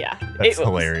 That's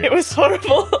hilarious. It was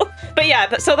horrible. But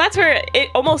yeah, so that's where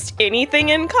almost anything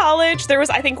in college, there was,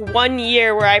 I think, 1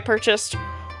 year where I purchased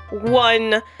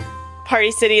one Party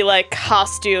City like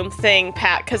costume thing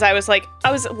pack, because I was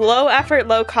low effort,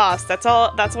 low cost. That's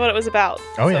what it was about.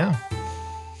 Oh, so. Yeah.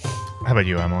 How about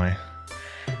you, Emily?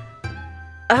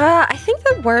 I think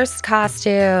the worst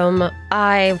costume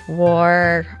I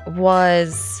wore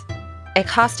was a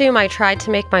costume I tried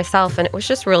to make myself, and it was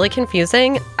just really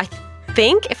confusing. I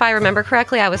think, if I remember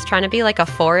correctly, I was trying to be like a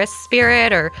forest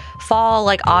spirit or fall,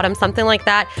 like autumn, something like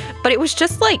that. But it was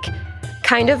just like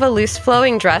kind of a loose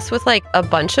flowing dress with like a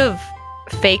bunch of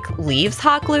fake leaves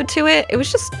hot glued to it. It was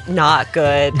just not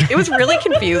good. It was really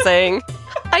confusing.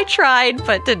 I tried,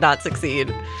 but did not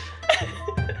succeed.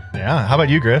 Yeah. How about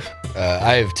you, Griff?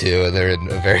 I have two. They're in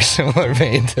a very similar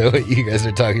vein to what you guys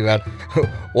are talking about.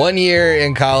 1 year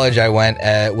in college, I went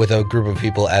with a group of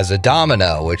people as a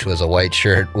domino, which was a white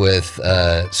shirt with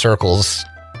circles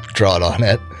drawn on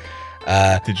it.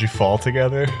 Did you fall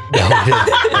together? No,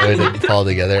 we didn't fall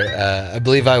together. I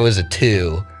believe I was a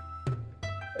 2.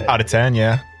 Out of 10,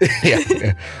 yeah.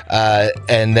 Yeah.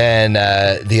 And then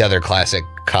the other classic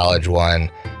college one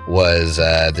was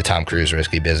the Tom Cruise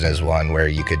Risky Business one, where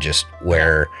you could just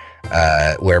wear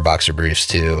boxer briefs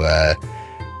to the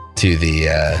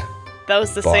that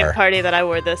was the bar. same party that I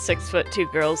wore the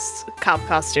 6'2" girls cop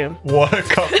costume. What a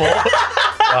couple.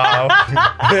 Wow.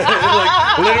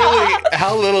 Like, literally,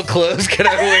 how little clothes can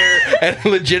I wear and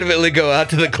legitimately go out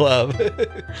to the club?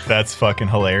 That's fucking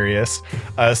hilarious.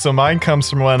 So mine comes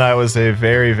from when I was a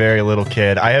very, very little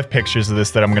kid. I have pictures of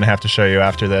this that I'm going to have to show you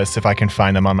after this if I can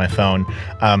find them on my phone.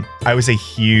 I was a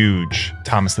huge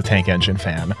Thomas the Tank Engine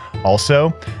fan.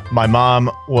 Also, my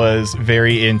mom was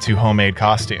very into homemade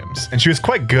costumes, and she was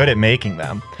quite good at making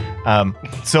them.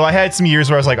 So I had some years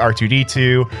where I was like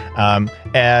R2-D2.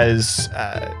 As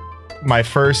my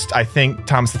first, I think,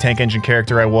 Thomas the Tank Engine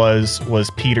character I was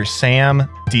Peter Sam.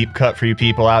 Deep cut for you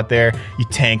people out there, you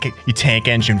tank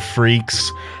engine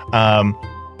freaks.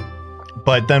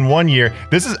 But then one year,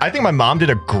 I think my mom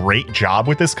did a great job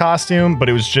with this costume, but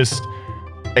it was just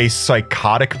a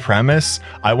psychotic premise.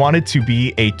 I wanted to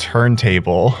be a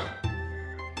turntable.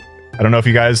 I don't know if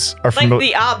you guys are familiar.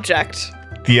 Like the object.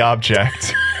 The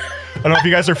object. I don't know if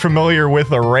you guys are familiar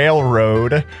with a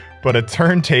railroad, but a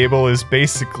turntable is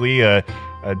basically a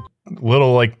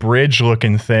little like bridge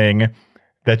looking thing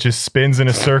that just spins in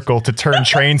a circle to turn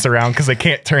trains around because they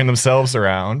can't turn themselves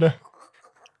around.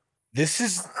 This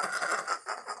is...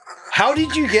 How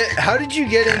did you get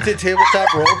into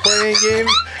tabletop role playing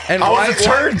games? And I was a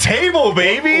turntable,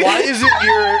 baby. Why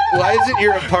isn't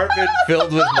your apartment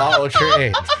filled with model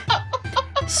trains?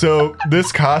 So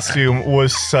this costume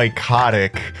was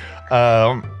psychotic.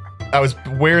 I was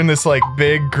wearing this like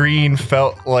big green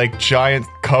felt like giant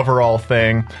coverall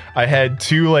thing. I had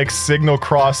two like signal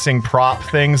crossing prop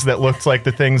things that looked like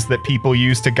the things that people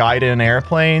use to guide in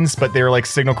airplanes, but they were like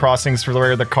signal crossings for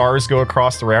where the cars go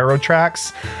across the railroad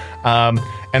tracks.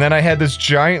 And then I had this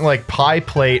giant like pie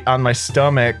plate on my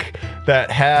stomach that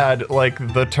had like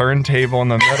the turntable in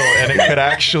the middle and it could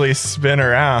actually spin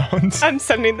around. I'm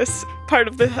sending this part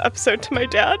of the episode to my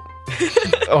dad.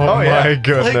 Oh my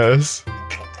goodness.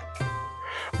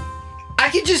 I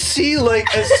could just see like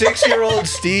a 6-year-old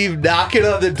Steve knocking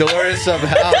on the door of some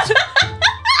house.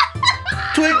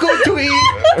 Twinkle tweet.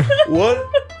 What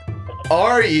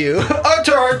are you? A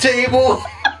turntable.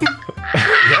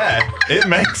 Yeah, it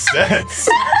makes sense.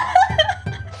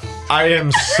 I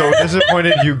am so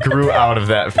disappointed you grew out of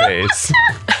that face.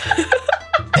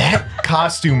 That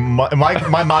costume,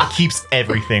 my mom keeps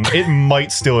everything. It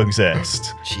might still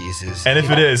exist. Jesus. And if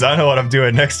it is, I know what I'm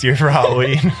doing next year for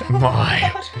Halloween.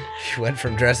 My. You went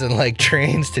from dressing like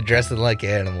trains to dressing like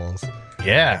animals.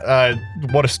 Yeah,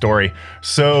 what a story.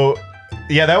 So,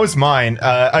 yeah, that was mine.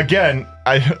 Again,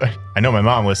 I know my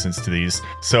mom listens to these,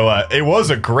 so it was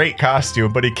a great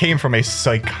costume, but it came from a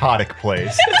psychotic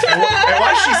place. and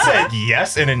why she said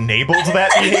yes and enabled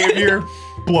that behavior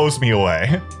blows me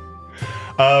away.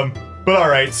 But all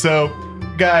right, so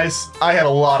guys, I had a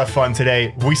lot of fun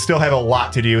today. We still have a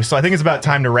lot to do, so I think it's about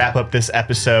time to wrap up this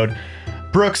episode.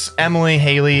 Brooks, Emily,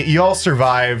 Haley, you all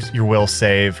survived your will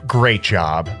save. Great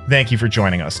job. Thank you for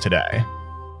joining us today.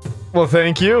 Well,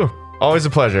 thank you. Always a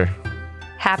pleasure.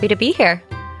 Happy to be here.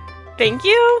 Thank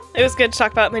you. It was good to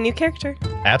talk about my new character.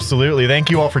 Absolutely. Thank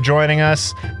you all for joining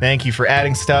us. Thank you for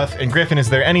adding stuff. And Griffin, is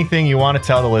there anything you want to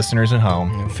tell the listeners at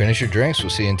home? Finish your drinks. We'll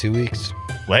see you in 2 weeks.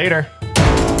 Later.